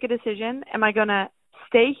got to make a decision. Am I going to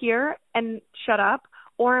stay here and shut up,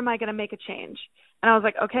 or am I going to make a change? And I was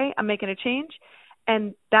like, okay, I'm making a change.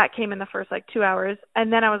 And that came in the first like 2 hours.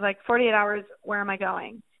 And then I was like, 48 hours, where am I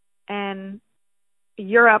going? And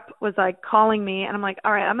Europe was like calling me, and I'm like,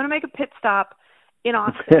 all right, I'm going to make a pit stop in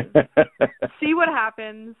Austin, see what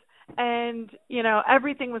happens. And, you know,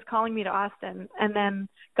 everything was calling me to Austin, and then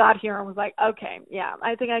got here and was like, okay,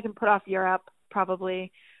 I think I can put off Europe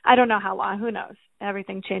probably. I don't know how long, who knows?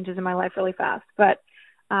 Everything changes in my life really fast. But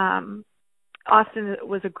Austin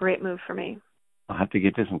was a great move for me. I'll have to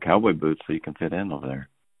get you some cowboy boots so you can fit in over there.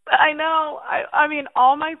 I know. I mean,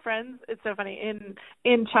 all my friends, it's so funny,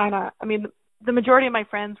 in China, I mean, the majority of my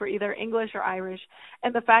friends were either English or Irish,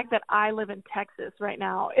 and the fact that I live in Texas right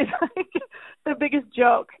now is like the biggest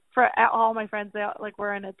joke for all my friends. They all, like,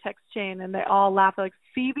 we're in a text chain, and they all laugh. They're like,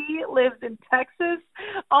 Phoebe lives in Texas?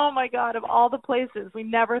 Oh my God! Of all the places, we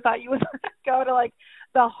never thought you would go to like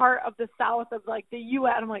the heart of the South of like the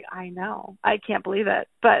U.S. I'm like, I know, I can't believe it,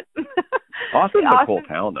 but Austin's a cool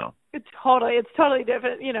town, though. It's totally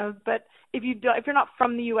different, you know. But if you're not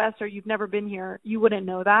from the U.S. or you've never been here, you wouldn't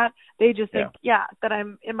know that. They just think, that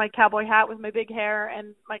I'm in my cowboy hat with my big hair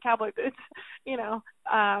and my cowboy boots, you know,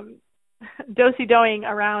 do-si-doing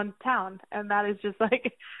around town, and that is just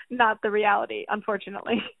like not the reality,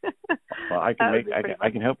 unfortunately. Well, I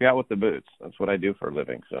can help you out with the boots. That's what I do for a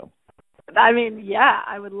living. So, I mean, yeah,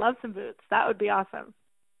 I would love some boots. That would be awesome.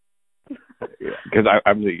 Because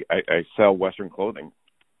I sell Western clothing.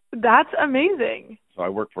 That's amazing. So I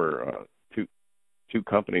work for two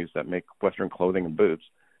companies that make Western clothing and boots,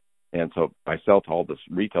 and so I sell to all the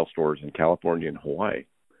retail stores in California and Hawaii.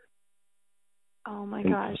 Oh my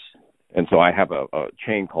gosh! And so I have a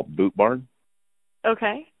chain called Boot Barn.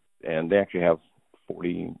 Okay. And they actually have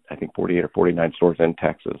 48 or 49 stores in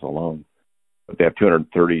Texas alone, but they have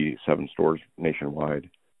 237 stores nationwide.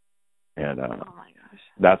 And oh my gosh,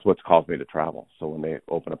 that's what's caused me to travel. So when they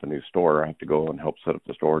open up a new store, I have to go and help set up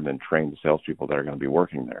the store and then train the salespeople that are going to be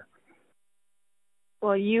working there.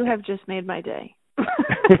 Well, you have just made my day.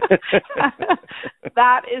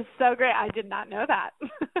 That is so great. I did not know that.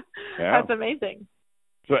 Yeah. That's amazing.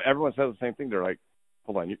 So everyone says the same thing. They're like,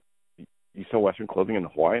 hold on, you sell Western clothing in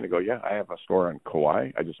Hawaii? And I go, yeah, I have a store in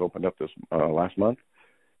Kauai. I just opened up this last month.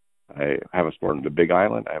 I have a store in the Big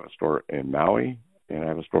Island. I have a store in Maui. And I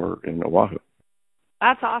have a store in Oahu.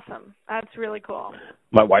 That's awesome. That's really cool.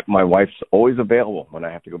 My wife's always available when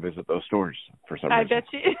I have to go visit those stores for some reason. I bet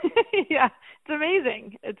you. Yeah, it's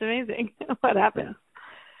amazing. It's amazing what happens.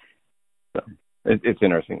 Yeah. So it's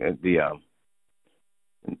interesting.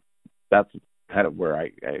 That's kind of where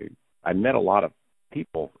I met a lot of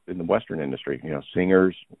people in the Western industry. You know,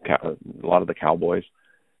 singers, a lot of the cowboys,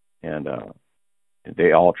 and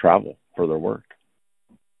they all travel for their work.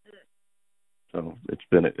 So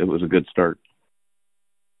it was a good start.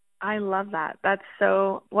 I love that. That's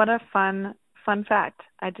what a fun fact.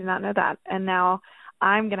 I did not know that. And now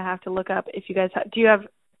I'm going to have to look up if you guys do you have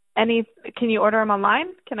any, can you order them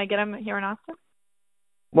online? Can I get them here in Austin?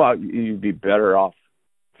 Well, you'd be better off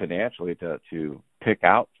financially to pick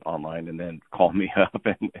out online and then call me up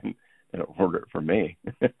and order it for me.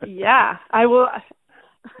 Yeah, I will.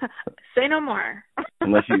 Say no more.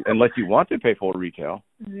 unless you want to pay full retail.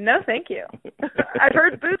 No, thank you. I've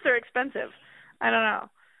heard boots are expensive. I don't know.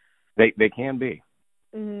 They can be.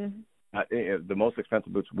 Mm-hmm. The most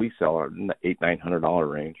expensive boots we sell are in the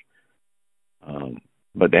 $800-900 range.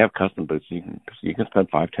 But they have custom boots. You can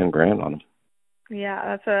spend $5,000-10,000 on them.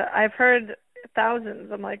 Yeah, I've heard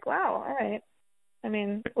thousands. I'm like, wow, all right. I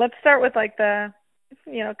mean, let's start with like the,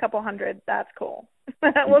 a couple hundred. That's cool.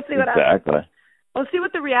 We'll see what happens. Exactly. We'll see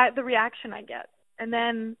what the reaction I get, and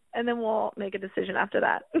then we'll make a decision after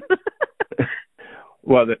that.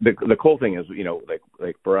 Well, the cool thing is,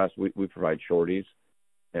 like for us, we provide shorties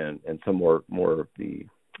and some more of the,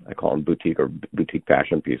 I call them boutique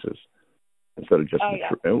fashion pieces instead of just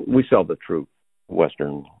we sell the true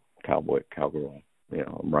Western cowgirl.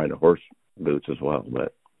 I'm riding a horse boots as well,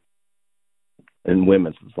 but in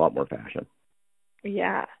women's it's a lot more fashion.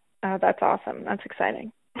 Yeah, that's awesome. That's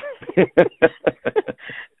exciting.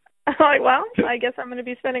 I'm like, well, I guess I'm going to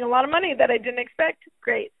be spending a lot of money that I didn't expect.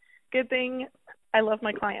 Great. Good thing I love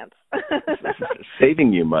my clients.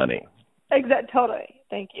 Saving you money. Exactly. Totally.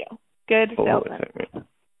 Thank you. Good salesman.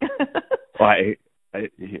 Well,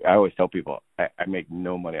 I always tell people I make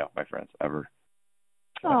no money off my friends ever.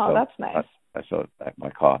 Oh, that's nice. I sell it at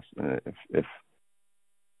my cost. And if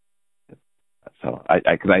so, I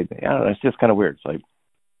don't know, it's just kind of weird. It's like,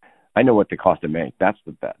 I know what they cost to make. That's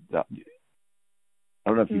the best. I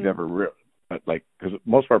don't know if you've ever but like, because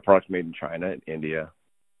most of our products made in China and India.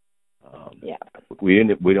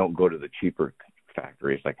 We don't go to the cheaper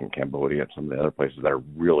factories like in Cambodia and some of the other places that are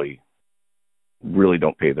really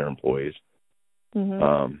don't pay their employees.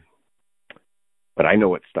 Mm-hmm. But I know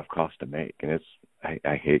what stuff costs to make, and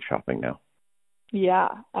I hate shopping now. Yeah,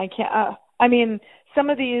 I can't. I mean, some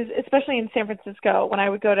of these, especially in San Francisco, when I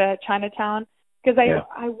would go to Chinatown, because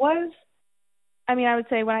I would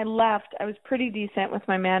say when I left, I was pretty decent with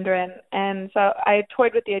my Mandarin, and so I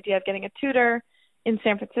toyed with the idea of getting a tutor in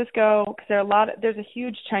San Francisco because there's a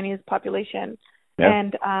huge Chinese population,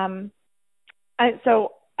 and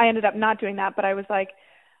so I ended up not doing that. But I was like,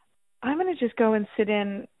 I'm going to just go and sit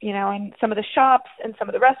in some of the shops and some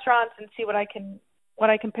of the restaurants and see what I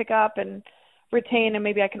can pick up and retain and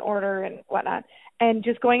maybe I can order and whatnot. And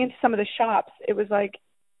just going into some of the shops, it was like,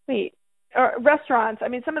 wait, or restaurants. I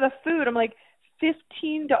mean, some of the food, I'm like,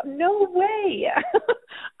 $15. No way.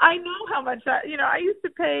 I know how much that, I used to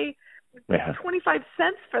pay 25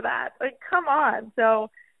 cents for that. Like, come on. So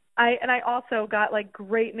I also got like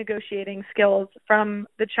great negotiating skills from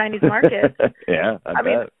the Chinese market. Yeah, I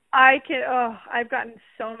mean, bet. I've gotten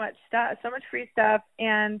so much stuff, so much free stuff.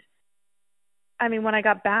 And I mean, when I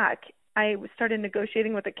got back, I started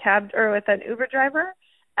negotiating with with an Uber driver.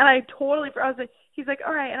 And I was like, he's like,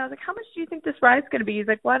 all right. And I was like, how much do you think this ride's going to be? He's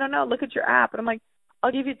like, well, I don't know. Look at your app. And I'm like,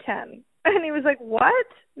 I'll give you 10. And he was like, what?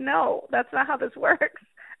 No, that's not how this works.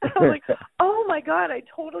 And I was like, oh my God, I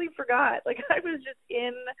totally forgot. Like, I was just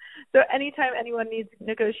so anytime anyone needs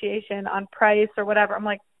negotiation on price or whatever, I'm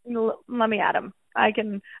like, let me at him. I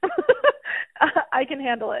can, I can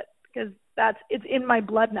handle it because it's in my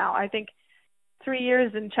blood now. I think 3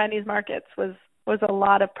 years in Chinese markets was a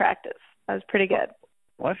lot of practice. That was pretty good.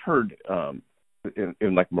 Well, I've heard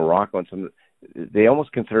in like Morocco and some, they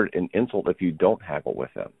almost consider it an insult if you don't haggle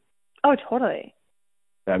with them. Oh, totally.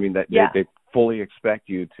 I mean, they fully expect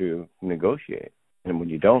you to negotiate, and when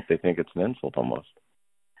you don't, they think it's an insult almost.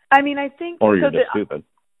 I mean, I think, or you're just stupid.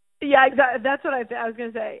 Yeah, exactly. That's what I was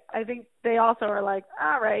going to say. I think they also are like,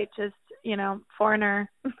 all right, just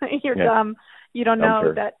foreigner, you're dumb. You don't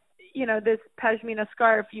know that this pashmina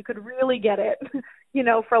scarf, you could really get it,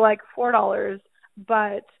 for like $4,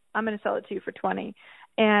 but I'm going to sell it to you for $20.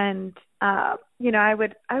 And I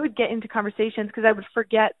would get into conversations because I would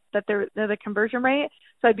forget that they're the conversion rate.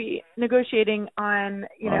 So I'd be negotiating on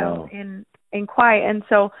in quiet, and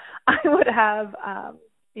so I would have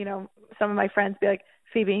some of my friends be like,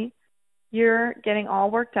 Phoebe, you're getting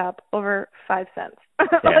all worked up over 5 cents.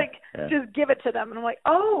 Just give it to them. And I'm like,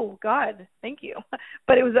 oh God, thank you.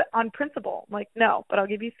 But it was on principle. I'm like, no, but I'll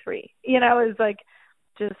give you 3. It was like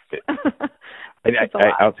just.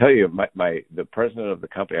 I'll tell you, the president of the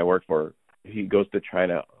company I work for, he goes to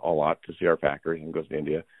China a lot to see our factories and goes to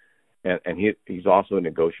India, and he's also a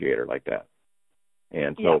negotiator like that.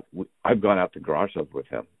 And so I've gone out to garage sales with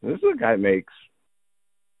him. This is a guy who makes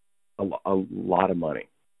a lot of money.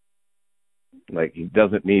 Like, he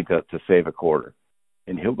doesn't need to save a quarter,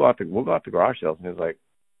 and we'll go out to garage sales, and he's like,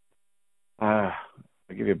 I'll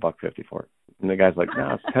give you $1.50 for it. And the guy's like,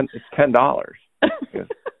 no, it's $10.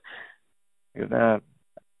 He goes, nah,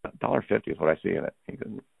 $1.50 is what I see in it. He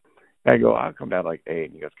goes, I go, I'll come down to like 8.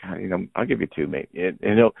 And he goes, God, I'll give you 2, mate. And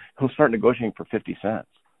he'll start negotiating for 50 cents.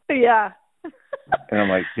 Yeah. And I'm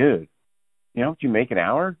like, dude, you know what you make an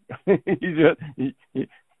hour?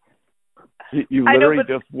 You literally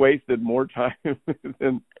just wasted more time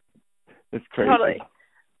than it's crazy. Totally.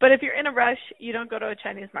 But if you're in a rush, you don't go to a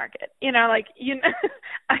Chinese market. I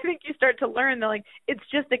think you start to learn that, like, it's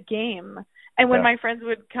just a game. And when my friends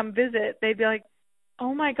would come visit, they'd be like,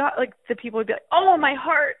 oh my God, like, the people would be like, oh, my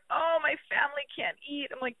heart, oh, my family can't eat.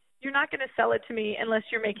 I'm like, you're not going to sell it to me unless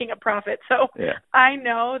you're making a profit. So I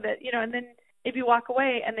know that, and then if you walk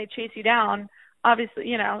away and they chase you down,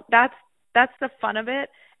 obviously, that's the fun of it.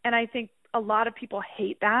 And I think a lot of people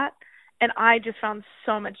hate that. And I just found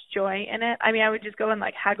so much joy in it. I mean, I would just go and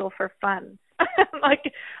like haggle for fun. I'm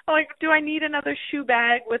like, do I need another shoe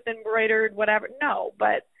bag with embroidered whatever? No,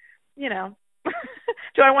 but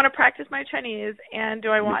do I want to practice my Chinese, and do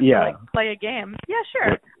I want to like play a game? Yeah,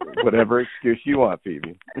 sure. Whatever excuse you want,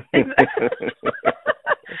 Phoebe. Exactly.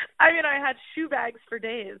 I mean, I had shoe bags for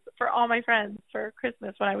days for all my friends for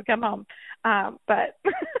Christmas when I would come home. But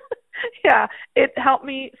yeah, it helped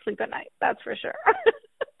me sleep at night. That's for sure.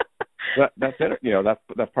 That's it.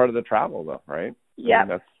 That's part of the travel, though, right? Yeah. I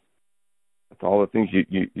mean, that's all the things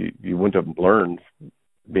you wouldn't have learned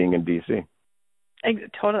being in DC.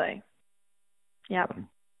 Totally. Yeah.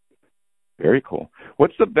 Very cool.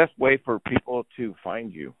 What's the best way for people to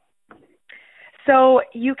find you? So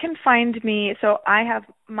you can find me. So I have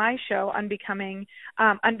my show, Unbecoming.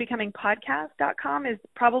 Unbecomingpodcast.com is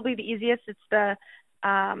probably the easiest. It's the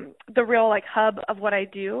real like hub of what I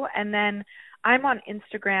do. And then I'm on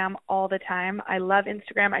Instagram all the time. I love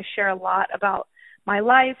Instagram. I share a lot about my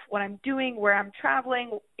life, what I'm doing, where I'm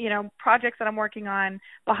traveling, projects that I'm working on,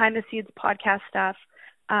 behind the scenes podcast stuff,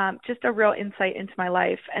 just a real insight into my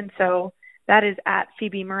life. And so that is at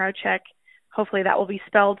Phoebe Mroczek. Hopefully that will be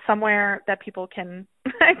spelled somewhere that people can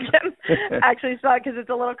actually spell it, because it's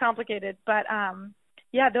a little complicated. But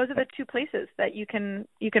those are the 2 places that you can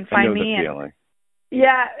find me. I know the feeling.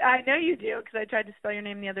 Yeah, I know you do, because I tried to spell your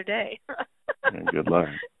name the other day. Good luck.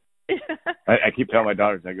 I keep telling my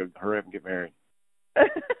daughters, I go, hurry up and get married.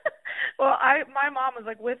 Well, my mom was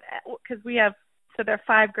like, because there are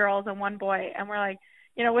 5 girls and 1 boy, and we're like,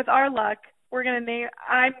 with our luck,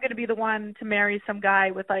 I'm gonna be the one to marry some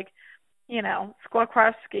guy with like,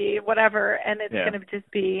 Skłokowski, whatever, and it's gonna just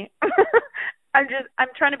be I'm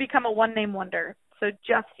trying to become a one name wonder. So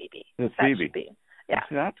just Phoebe. Just that Phoebe. Should be. Yeah.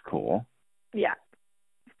 See, that's cool. Yeah.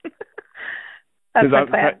 That's my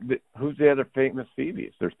plan. Who's the other famous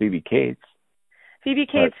Phoebes? There's Phoebe Cates. Phoebe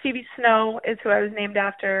Cates, Phoebe Snow is who I was named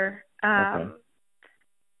after. Okay.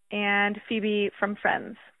 And Phoebe from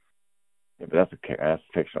Friends. Yeah, but that's a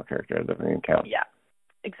fictional character. That doesn't even count. Yeah,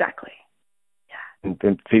 exactly. Yeah.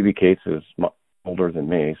 And Phoebe Cates is older than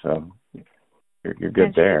me, so you're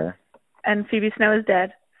good there. And Phoebe Snow is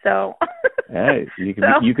dead, so. Hey, you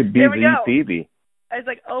could be the Phoebe. It's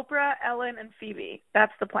like Oprah, Ellen, and Phoebe.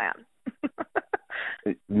 That's the plan.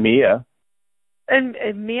 Mia. And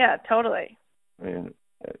Mia, totally. I mean,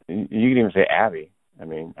 you can even say Abby. I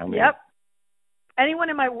mean. Yep. Anyone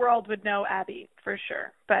in my world would know Abby for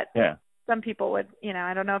sure, but some people would.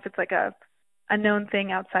 I don't know if it's like a known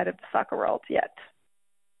thing outside of the soccer world yet.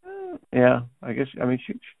 Yeah, I guess. I mean,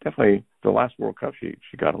 she definitely the last World Cup. She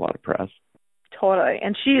got a lot of press. Totally,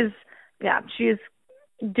 and she's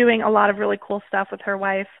doing a lot of really cool stuff with her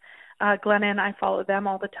wife, Glennon. I follow them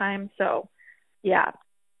all the time, so yeah,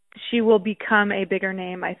 she will become a bigger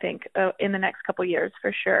name, I think, in the next couple years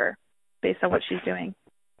for sure, based on what she's doing.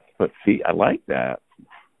 But see, I like that.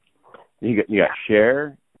 You got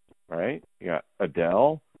Cher, right? You got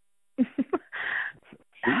Adele.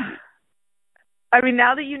 I mean,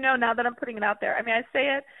 now that I'm putting it out there, I mean, I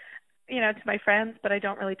say it, to my friends, but I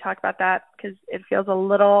don't really talk about that because it feels a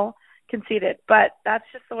little conceited. But that's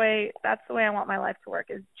just the way I want my life to work,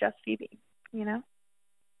 is just Phoebe.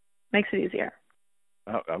 Makes it easier.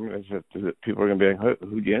 People are going to be like,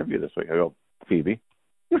 who'd you interview this week? I go, Phoebe.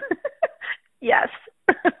 Yes.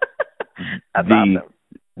 That's awesome.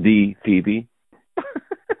 The Phoebe.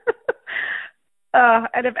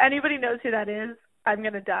 And if anybody knows who that is, I'm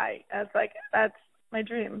going to die. That's my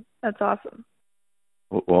dream. That's awesome.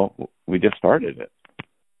 Well, we just started it.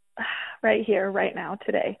 Right here, right now,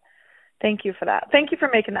 today. Thank you for that. Thank you for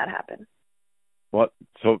making that happen. Well,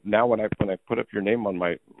 so now when I put up your name on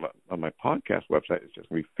my podcast website, it's just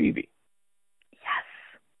going to be Phoebe.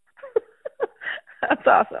 Yes. That's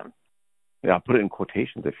awesome. Yeah, I'll put it in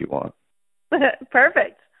quotations if you want.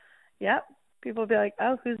 Perfect. Yep. People will be like,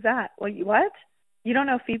 oh, who's that? Well, what? You don't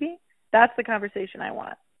know Phoebe? That's the conversation I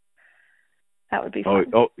want. That would be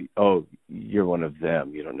fun. Oh, you're one of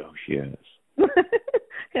them. You don't know who she is.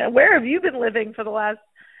 Yeah, where have you been living for the last,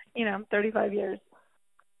 35 years?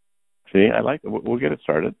 See, I like it. We'll get it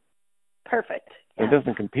started. Perfect. It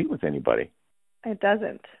doesn't compete with anybody. It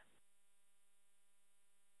doesn't.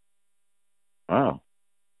 Wow.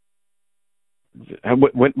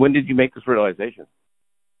 When did you make this realization?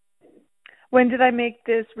 When did I make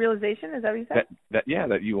this realization? Is that what you said?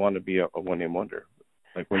 That you want to be a one-name wonder.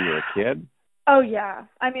 Like when you were a kid? Oh, yeah.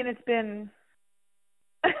 I mean, it's been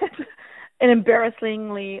an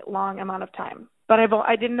embarrassingly long amount of time. But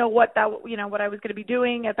I didn't know what I was going to be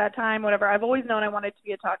doing at that time, whatever. I've always known I wanted to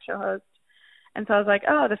be a talk show host. And so I was like,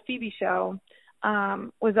 the Phoebe show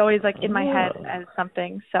was always like in my head as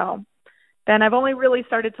something. So then I've only really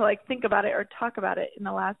started to like think about it or talk about it in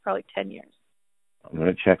the last probably 10 years. I'm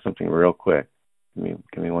going to check something real quick. Give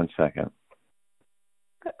me 1 second.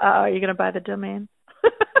 Are you going to buy the domain?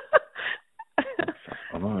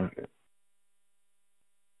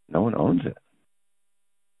 No one owns it.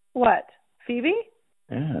 What? Phoebe?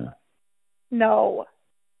 Yeah. No.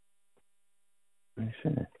 Let me see.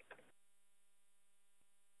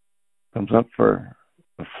 Comes up for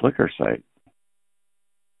a Flickr site.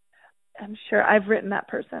 I'm sure I've written that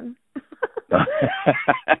person.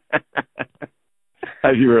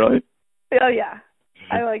 Have you really? Oh yeah.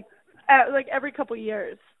 I like every couple of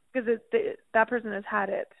years because that person has had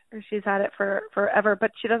it or she's had it for forever,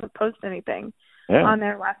 but she doesn't post anything on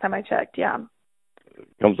there. Last time I checked, yeah. It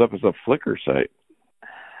comes up as a Flickr site.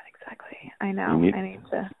 Exactly. I know. I need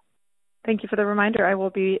to. Thank you for the reminder. I will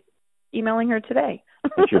be emailing her today.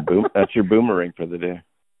 That's your boomerang for the day.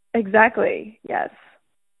 Exactly. Yes.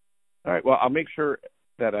 All right. Well, I'll make sure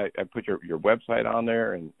that I put your website on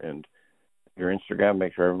there and your Instagram.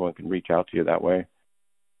 Make sure everyone can reach out to you that way.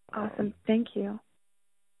 Awesome. Thank you.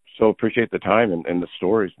 So appreciate the time and the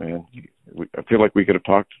stories, man. I feel like we could have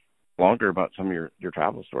talked longer about some of your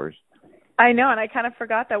travel stories. I know, and I kind of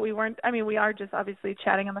forgot that we weren't. I mean, we are just obviously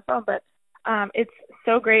chatting on the phone, but it's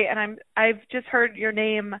so great. And I've just heard your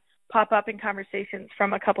name pop up in conversations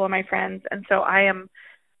from a couple of my friends, and so I'm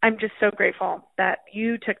just so grateful that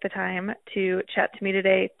you took the time to chat to me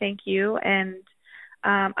today. Thank you, and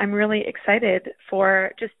I'm really excited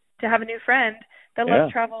for just to have a new friend that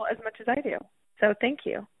loves travel as much as I do. So thank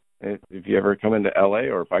you. if you ever come into LA,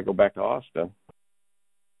 or if I go back to Austin,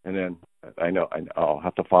 and then I'll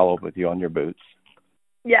have to follow up with you on your boots.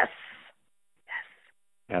 Yes.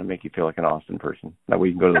 Gotta make you feel like an Austin person. That way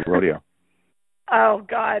you can go to the rodeo. Oh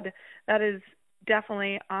God, that is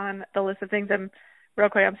definitely on the list of things. Real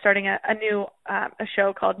quick, I'm starting a new a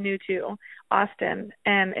show called New to Austin,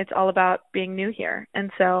 and it's all about being new here.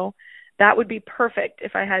 And so that would be perfect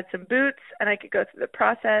if I had some boots and I could go through the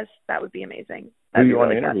process. That would be amazing. Who do you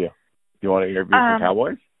want to interview? Do you want to interview some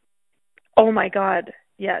cowboys? Oh my God,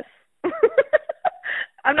 yes.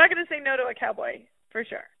 I'm not going to say no to a cowboy for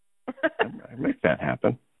sure. I make that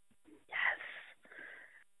happen. Yes.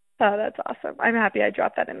 Oh, that's awesome. I'm happy I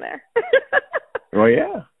dropped that in there. Well,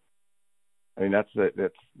 yeah. I mean, that's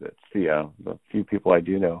the few people I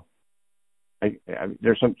do know.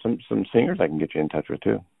 There's some singers I can get you in touch with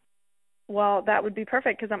too. Well, that would be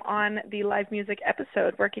perfect because I'm on the live music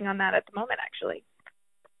episode, working on that at the moment, actually.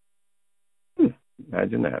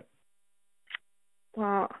 Imagine that.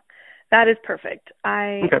 Well, that is perfect.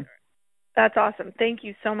 Okay. That's awesome. Thank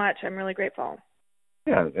you so much. I'm really grateful.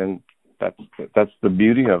 Yeah, and that's the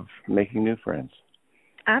beauty of making new friends.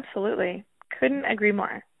 Absolutely. Couldn't agree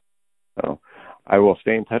more. So I will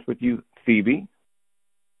stay in touch with you, Phoebe.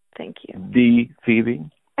 Thank you. The Phoebe.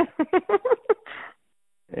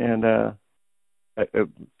 And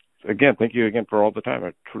again, thank you again for all the time.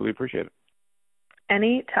 I truly appreciate it.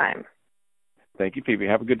 Anytime. Thank you, Phoebe.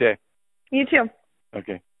 Have a good day. You too.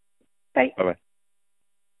 Okay. Bye. Bye-bye.